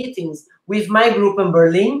make meetings with my group in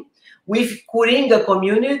Berlin, with KURINGA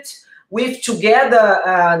community, with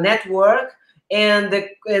Together Network, and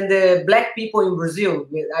the black people in Brazil.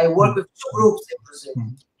 I work with 2 groups in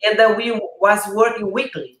Brazil. And we was working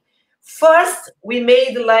weekly. First, we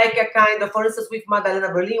made like a kind of, for instance, with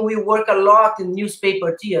Madalena Berlin, we work a lot in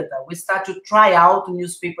newspaper theater. We start to try out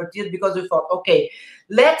newspaper theater because we thought, okay,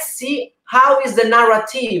 let's see how is the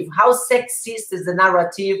narrative, how sexist is the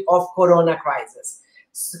narrative of Corona crisis.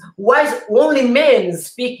 Why is only men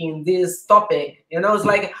speaking this topic? You know, it's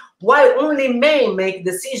like, why only men make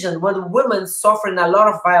decisions when women suffering a lot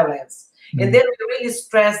of violence? And then we really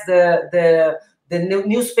stress the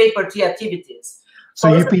newspaper theater activities.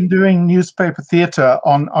 So you've been doing newspaper theatre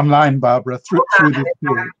online, Barbara, through this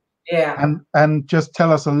period. Yeah. And just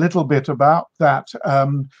tell us a little bit about that.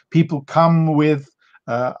 People come with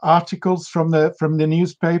articles from the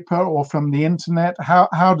newspaper or from the internet.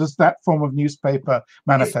 How does that form of newspaper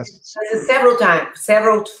manifest?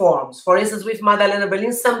 Several forms. For instance, with Madalena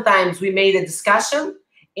Berlin, sometimes we made a discussion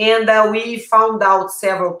and we found out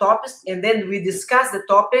several topics, and then we discuss the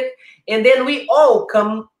topic, and then we all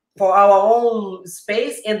come for our own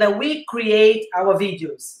space, and then we create our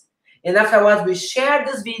videos. And afterwards, we share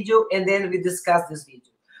this video, and then we discuss this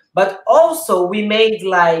video. But also, we made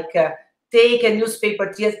like take a newspaper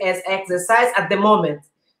as exercise at the moment.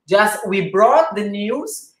 Just we brought the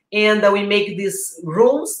news, and we make these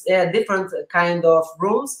rooms, different kind of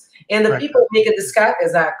rooms, and the people make a discussion,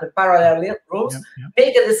 exactly, parallel rooms,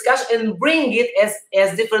 make a discussion and bring it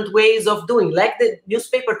as different ways of doing, like the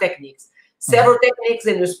newspaper techniques. Several techniques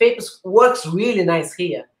in newspapers works really nice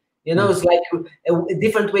here. You know, it's like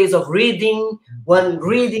different ways of reading, one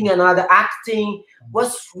reading, another acting,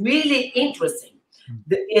 was really interesting.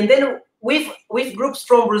 And then with groups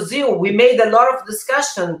from Brazil, we made a lot of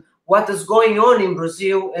discussion what is going on in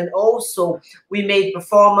Brazil, and also we made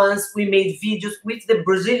performance, we made videos with the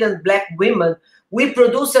Brazilian black women. we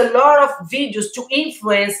produce a lot of videos to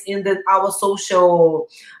influence in our social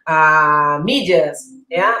medias,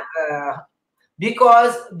 yeah,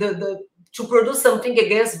 because to produce something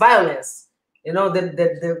against violence, you know,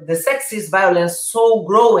 the sexist violence so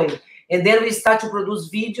growing, and then we start to produce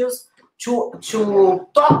videos to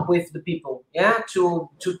talk with the people, yeah, to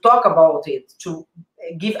talk about it, to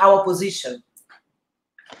give our position.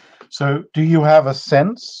 So do you have a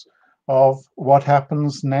sense of what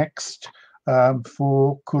happens next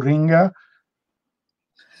for KURINGA?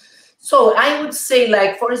 So I would say,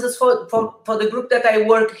 like, for instance, for the group that I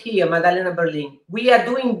work here, Madalena Berlin, we are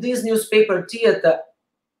doing this newspaper theater.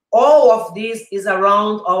 All of this is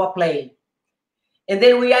around our play. And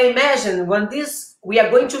then we imagine when we are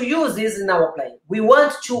going to use this in our play. We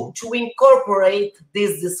want to incorporate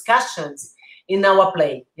these discussions in our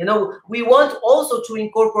play. You know, we want also to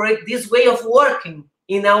incorporate this way of working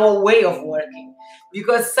in our way of working,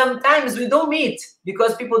 because sometimes we don't meet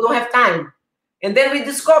because people don't have time. And then we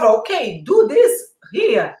discover, okay, do this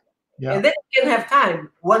here. Yeah. And then we can have time,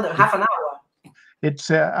 half an hour.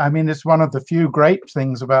 It's, I mean, it's one of the few great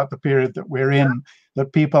things about the period that we're in,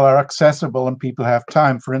 that people are accessible and people have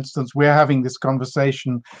time. For instance, we're having this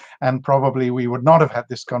conversation, and probably we would not have had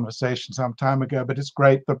this conversation some time ago, but it's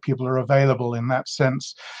great that people are available in that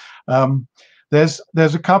sense. There's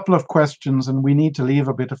a couple of questions, and we need to leave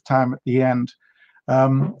a bit of time at the end.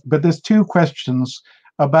 But there's two questions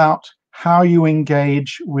about how you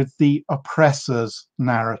engage with the oppressor's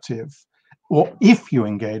narrative, or if you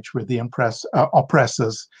engage with the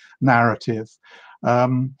oppressor's narrative.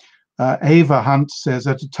 Ava Hunt says,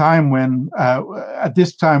 at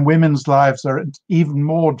this time, women's lives are at even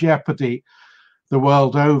more jeopardy the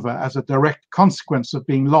world over as a direct consequence of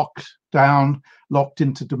being locked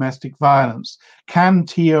into domestic violence. Can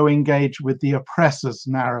TO engage with the oppressor's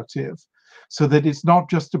narrative so that it's not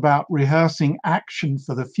just about rehearsing action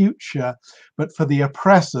for the future, but for the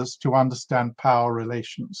oppressors to understand power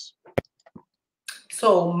relations?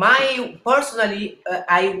 So personally,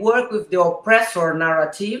 I work with the oppressor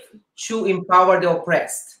narrative to empower the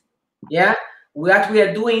oppressed. Yeah, what we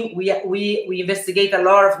are doing, we investigate a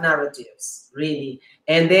lot of narratives, really,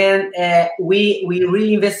 and then we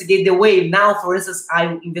really investigate the way. Now, for instance,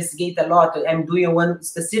 I investigate a lot. I'm doing one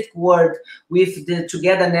specific work with the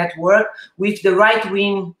Together Network with the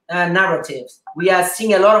right-wing narratives. We are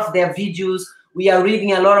seeing a lot of their videos. We are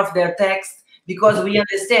reading a lot of their text because we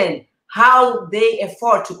understand how they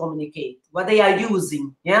afford to communicate, what they are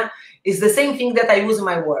using. Yeah, it's the same thing that I use in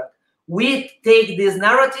my work. We take these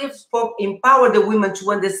narratives for empower the women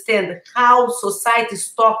to understand how society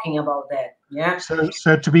is talking about that. Yeah.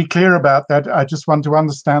 So to be clear about that, I just want to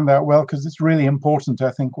understand that well, because it's really important,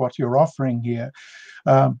 I think, what you're offering here.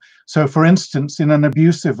 So, for instance, in an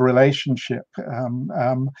abusive relationship,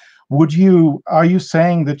 are you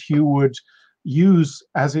saying that you would use,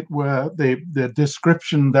 as it were, the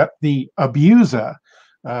description that the abuser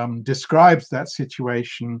describes that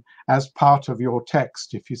situation as part of your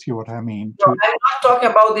text, if you see what I mean? No, I'm not talking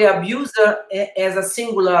about the abuser as a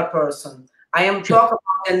singular person. I am talking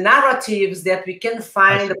about the narratives that we can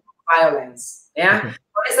find about violence. Yeah. Okay.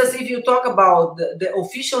 For instance, if you talk about the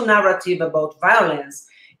official narrative about violence,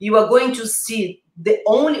 you are going to see we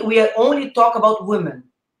only talk about women.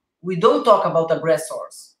 We don't talk about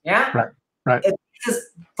aggressors. Yeah. Right. Right.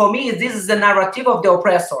 For me, this is the narrative of the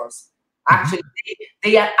oppressors. Actually,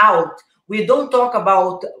 they are out. We don't talk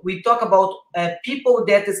about. We talk about people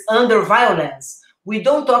that is under violence. We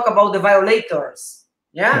don't talk about the violators.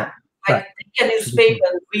 Yeah. Like take a newspaper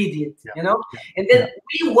and read it. Yeah. You know. And then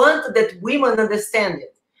we want that women understand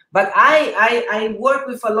it. But I work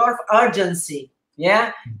with a lot of urgency.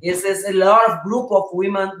 Yeah. It's a lot of group of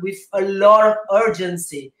women with a lot of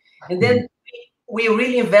urgency, and then we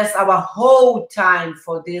really invest our whole time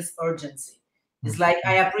for this urgency. It's like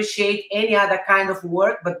I appreciate any other kind of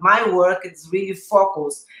work, but my work is really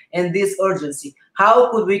focused on this urgency.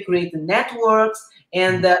 How could we create networks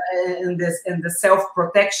and the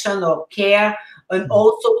self-protection or care, and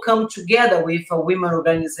also come together with a women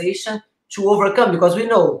organization to overcome? Because we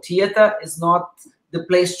know theater is not the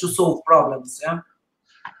place to solve problems. Yeah.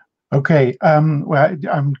 Okay, well,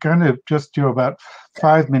 I'm going to just do about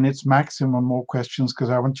 5 minutes maximum more questions, because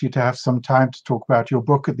I want you to have some time to talk about your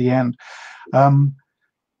book at the end.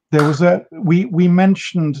 There was we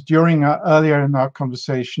mentioned during earlier in our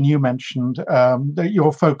conversation, you mentioned that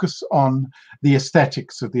your focus on the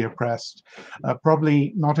aesthetics of the oppressed.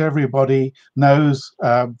 Probably not everybody knows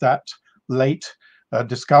that late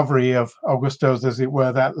discovery of Augusto's, as it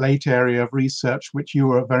were, that late area of research which you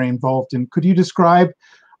were very involved in. Could you describe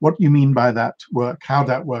what you mean by that work, how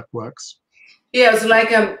that work works? Yeah, it's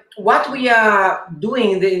like what we are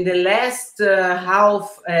doing in the last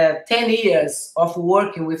 10 years of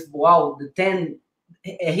working with Boal,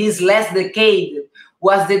 his last decade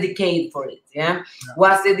was dedicated for it, yeah?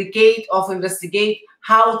 Was dedicated of investigate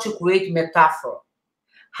how to create metaphor,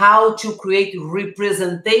 how to create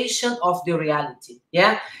representation of the reality,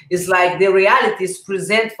 yeah? It's like the reality is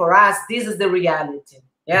present for us, this is the reality,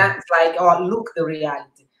 yeah? It's like, oh, look, the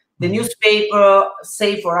reality. The newspaper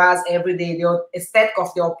say for us every day, the aesthetic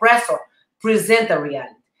of the oppressor present a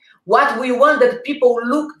reality. What we want that people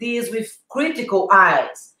look this with critical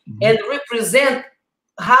eyes and represent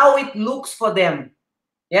how it looks for them.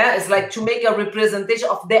 Yeah, it's like to make a representation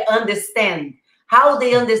of their understand, how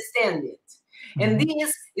they understand it. And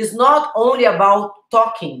this is not only about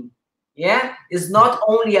talking, yeah? It's not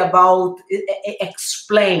only about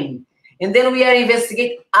explain. And then we are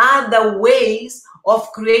investigating other ways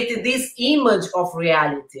of creating this image of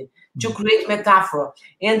reality, to create metaphor.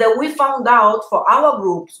 And we found out for our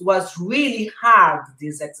groups was really hard,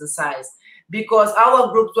 this exercise, because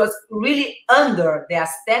our group was really under the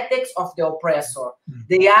aesthetics of the oppressor.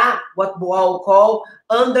 They are what Boal call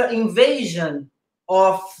under invasion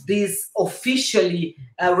of this officially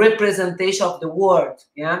representation of the world.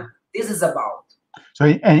 Yeah, this is about. So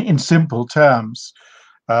in simple terms,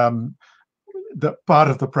 the part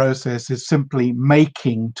of the process is simply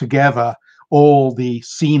making together all the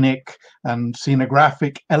scenic and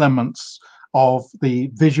scenographic elements of the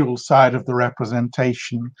visual side of the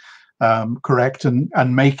representation, correct,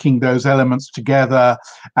 and making those elements together,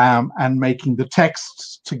 and making the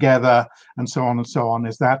texts together, and so on and so on.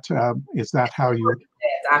 Is that how you?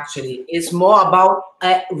 Actually, it's more about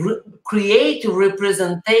create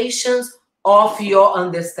representations of your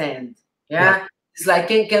understand. Yeah. Right. It's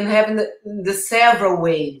like it can have the several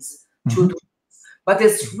ways to do this. But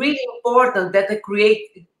it's really important that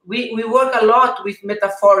we work a lot with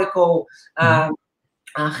metaphorical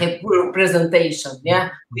representation. Yeah,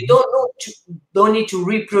 we don't need to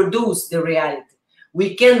reproduce the reality.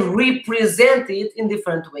 We can represent it in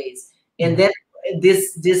different ways, and then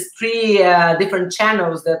these three different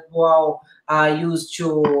channels that Boal used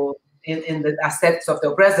to in the aspects of the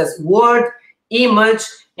oppressors: word, image,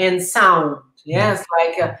 and sound. Yes,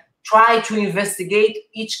 like try to investigate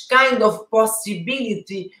each kind of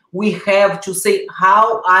possibility we have to say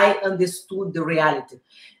how I understood the reality.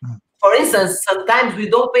 For instance, sometimes we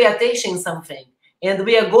don't pay attention in something, and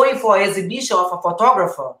we are going for an exhibition of a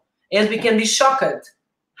photographer, and we can be shocked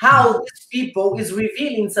how these people is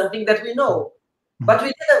revealing something that we know, but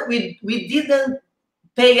we didn't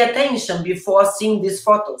pay attention before seeing these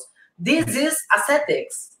photos. This is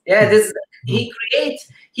aesthetics. Yeah, this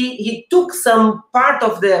he took some part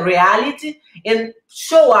of the reality and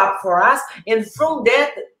show up for us, and from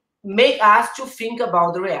that make us to think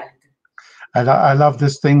about the reality. I love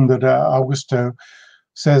this thing that Augusto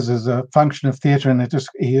says as a function of theatre, and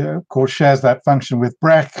he of course shares that function with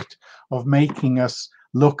Brecht of making us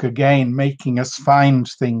look again, making us find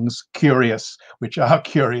things curious, which are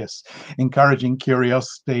curious, encouraging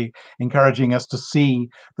curiosity, encouraging us to see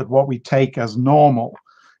that what we take as normal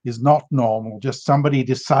is not normal. Just somebody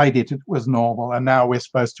decided it was normal, and now we're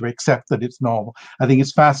supposed to accept that it's normal. I think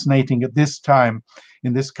it's fascinating at this time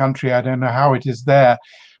in this country. I don't know how it is there,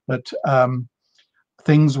 but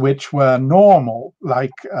things which were normal, like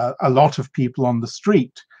a lot of people on the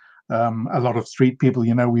street, a lot of street people,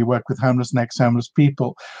 you know, we work with homeless and ex-homeless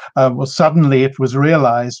people, well, suddenly it was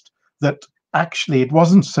realized that actually it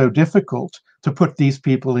wasn't so difficult to put these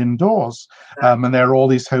people indoors, and there are all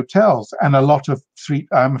these hotels and a lot of street.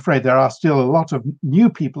 I'm afraid there are still a lot of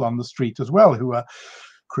new people on the street as well who are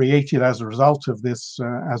created as a result of this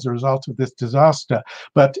disaster.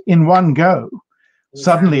 But in one go,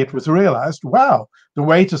 suddenly it was realized, wow, the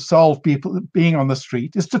way to solve people being on the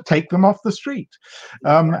street is to take them off the street.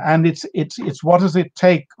 And it's what does it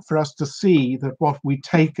take for us to see that what we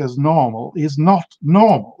take as normal is not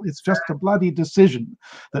normal. It's just a bloody decision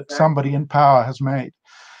that somebody in power has made.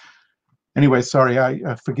 Anyway, sorry,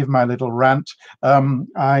 I forgive my little rant. I'm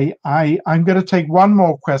going to take one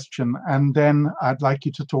more question, and then I'd like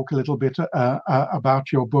you to talk a little bit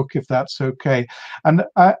about your book, if that's okay. And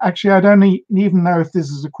actually, I don't even know if this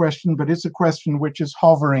is a question, but it's a question which is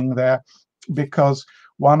hovering there, because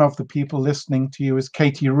one of the people listening to you is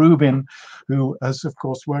Katie Rubin, who has, of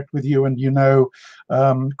course, worked with you and, you know,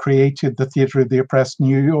 created the Theatre of the Oppressed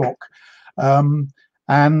New York.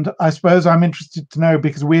 And I suppose I'm interested to know,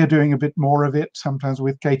 because we're doing a bit more of it, sometimes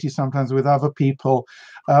with Katie, sometimes with other people.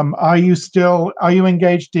 Are you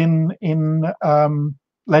engaged in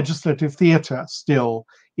legislative theatre still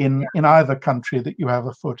in either country that you have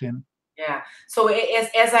a foot in? Yeah. So as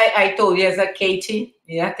I told you, as a Katie,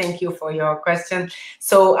 yeah, thank you for your question.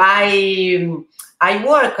 So I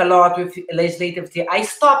work a lot with legislative theater. I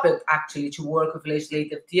stopped actually to work with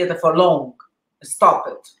legislative theater for long. Stop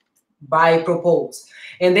it by propose.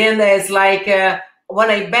 And then there's like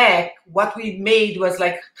when I back, what we made was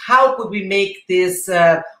like, how could we make this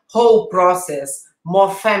whole process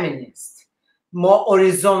more feminist, more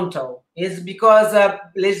horizontal? Is because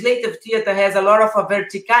legislative theater has a lot of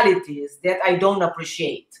verticalities that I don't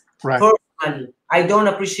appreciate. Right. Personally, I don't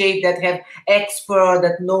appreciate that have expert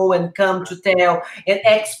that know and come to tell, an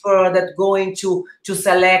expert that going to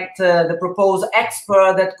select the proposal,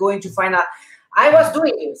 expert that going to find out. I was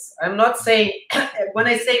doing this. I'm not saying, when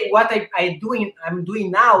I say what I'm doing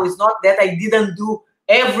now, is not that I didn't do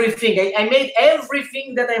everything. I made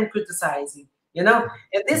everything that I'm criticizing, you know?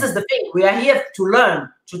 And this is the thing. We are here to learn,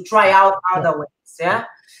 to try out other ways, yeah?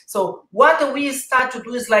 So what we start to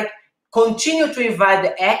do is like continue to invite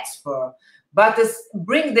the expert, but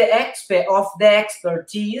bring the expert of the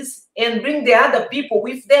expertise and bring the other people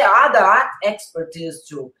with their other expertise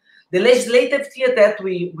too. The legislative theater that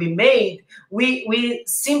we made, we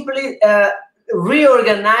simply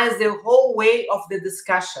reorganize the whole way of the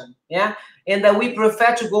discussion, yeah? And that we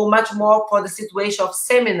prefer to go much more for the situation of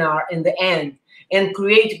seminar in the end and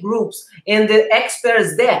create groups. And the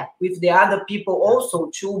experts there with the other people also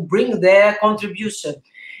to bring their contribution.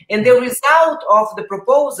 And the result of the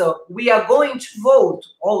proposal, we are going to vote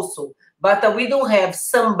also. But we don't have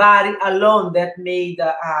somebody alone that made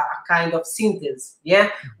a kind of synthesis.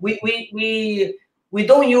 Yeah, we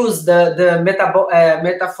don't use the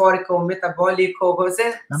metabolic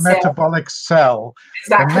cell.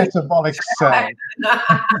 Exactly. The metabolic cell.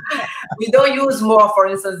 We don't use more, for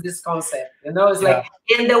instance, this concept. You know, it's like,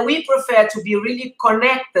 and we prefer to be really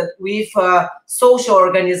connected with social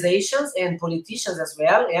organizations and politicians as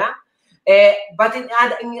well. Yeah, but in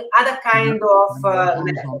other kind of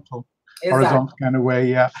horizontal kind of way,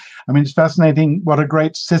 yeah. I mean, it's fascinating what a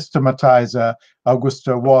great systematizer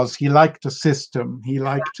Augusto was. He liked a system. He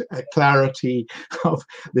liked a clarity of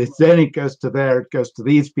this. Then it goes to there, it goes to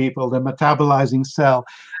these people, the metabolizing cell.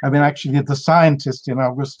 I mean, actually, the scientist in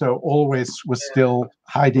Augusto always was still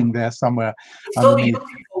hiding there somewhere. It's so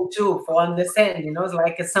beautiful too for understanding. You know, it's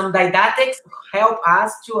like some didactics help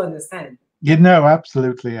us to understand. You know,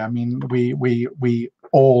 absolutely. I mean, we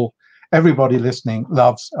all. Everybody listening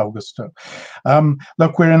loves Augusto.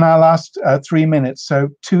 Look, we're in our last 3 minutes, so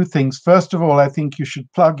two things. First of all, I think you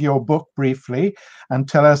should plug your book briefly and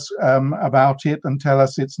tell us about it and tell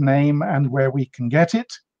us its name and where we can get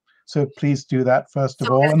it. So please do that first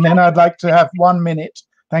of all. And then I'd like to have 1 minute.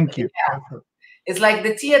 Thank you. Yeah. It's like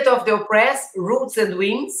the Theater of the Oppressed, Roots and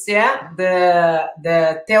Wings, yeah,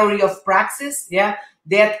 the theory of praxis, yeah,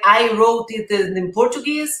 that I wrote it in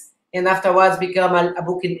Portuguese, and afterwards become a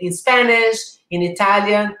book in Spanish, in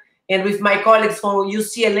Italian, and with my colleagues from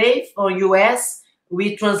UCLA, from US,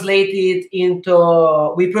 we translate it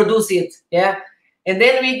into, we produce it, yeah? And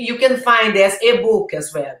then you can find as a book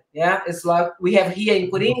as well, yeah? It's like we have here in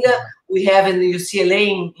KURINGA, we have in the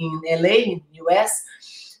UCLA in LA, in US,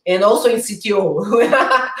 and also in CTO.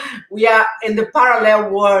 We are in the parallel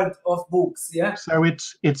world of books, yeah? So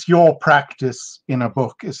it's your practice in a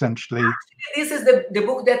book, essentially. This is the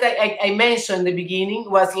book that I mentioned in the beginning,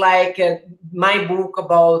 was like my book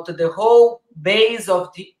about the whole base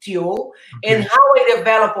of the TO and how I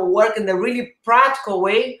develop a work in a really practical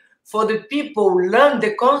way for the people who learn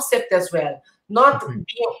the concept as well. Not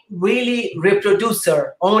being really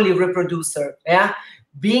reproducer, only reproducer, yeah?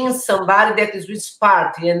 Being somebody that is with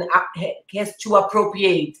party and has to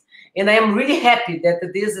appropriate. And I am really happy that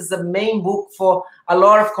this is the main book for a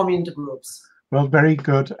lot of community groups. Well, very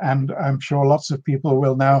good. And I'm sure lots of people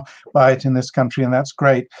will now buy it in this country, and that's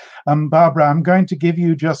great. Barbara, I'm going to give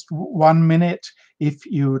you just 1 minute if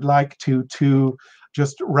you would like to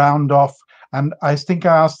just round off. And I think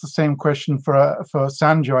I asked the same question for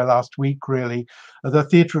Sanjoy last week, really. The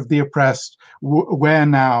Theatre of the Oppressed, where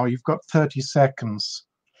now? You've got 30 seconds.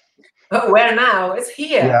 Where now? It's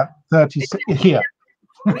here. Yeah, 30 here.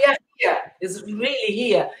 We are here. It's really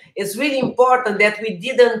here. It's really important that we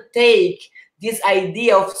didn't take this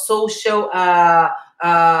idea of social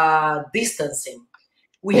distancing.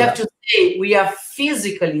 We have to say we are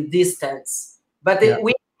physically distanced, but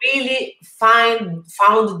we really found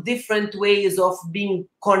different ways of being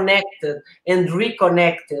connected and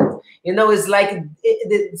reconnected. You know, it's like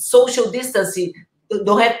the social distancing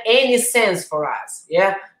don't have any sense for us.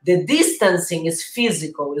 Yeah, the distancing is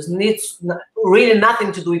physical. It needs really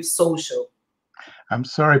nothing to do with social. I'm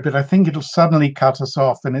sorry, but I think it'll suddenly cut us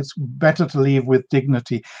off, and it's better to leave with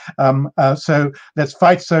dignity. So let's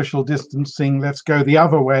fight social distancing. Let's go the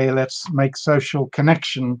other way. Let's make social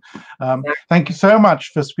connection. Thank you so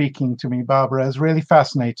much for speaking to me, Barbara. It's really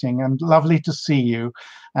fascinating and lovely to see you,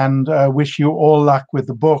 and wish you all luck with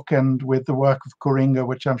the book and with the work of KURINGA,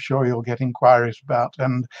 which I'm sure you'll get inquiries about,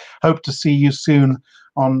 and hope to see you soon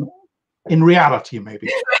in reality, maybe.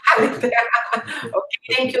 Okay,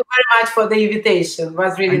 thank you very much for the invitation. It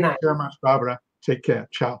was really nice. Thank you so much, Barbara. Take care.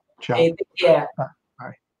 Ciao. Ciao. Okay, take care. Bye.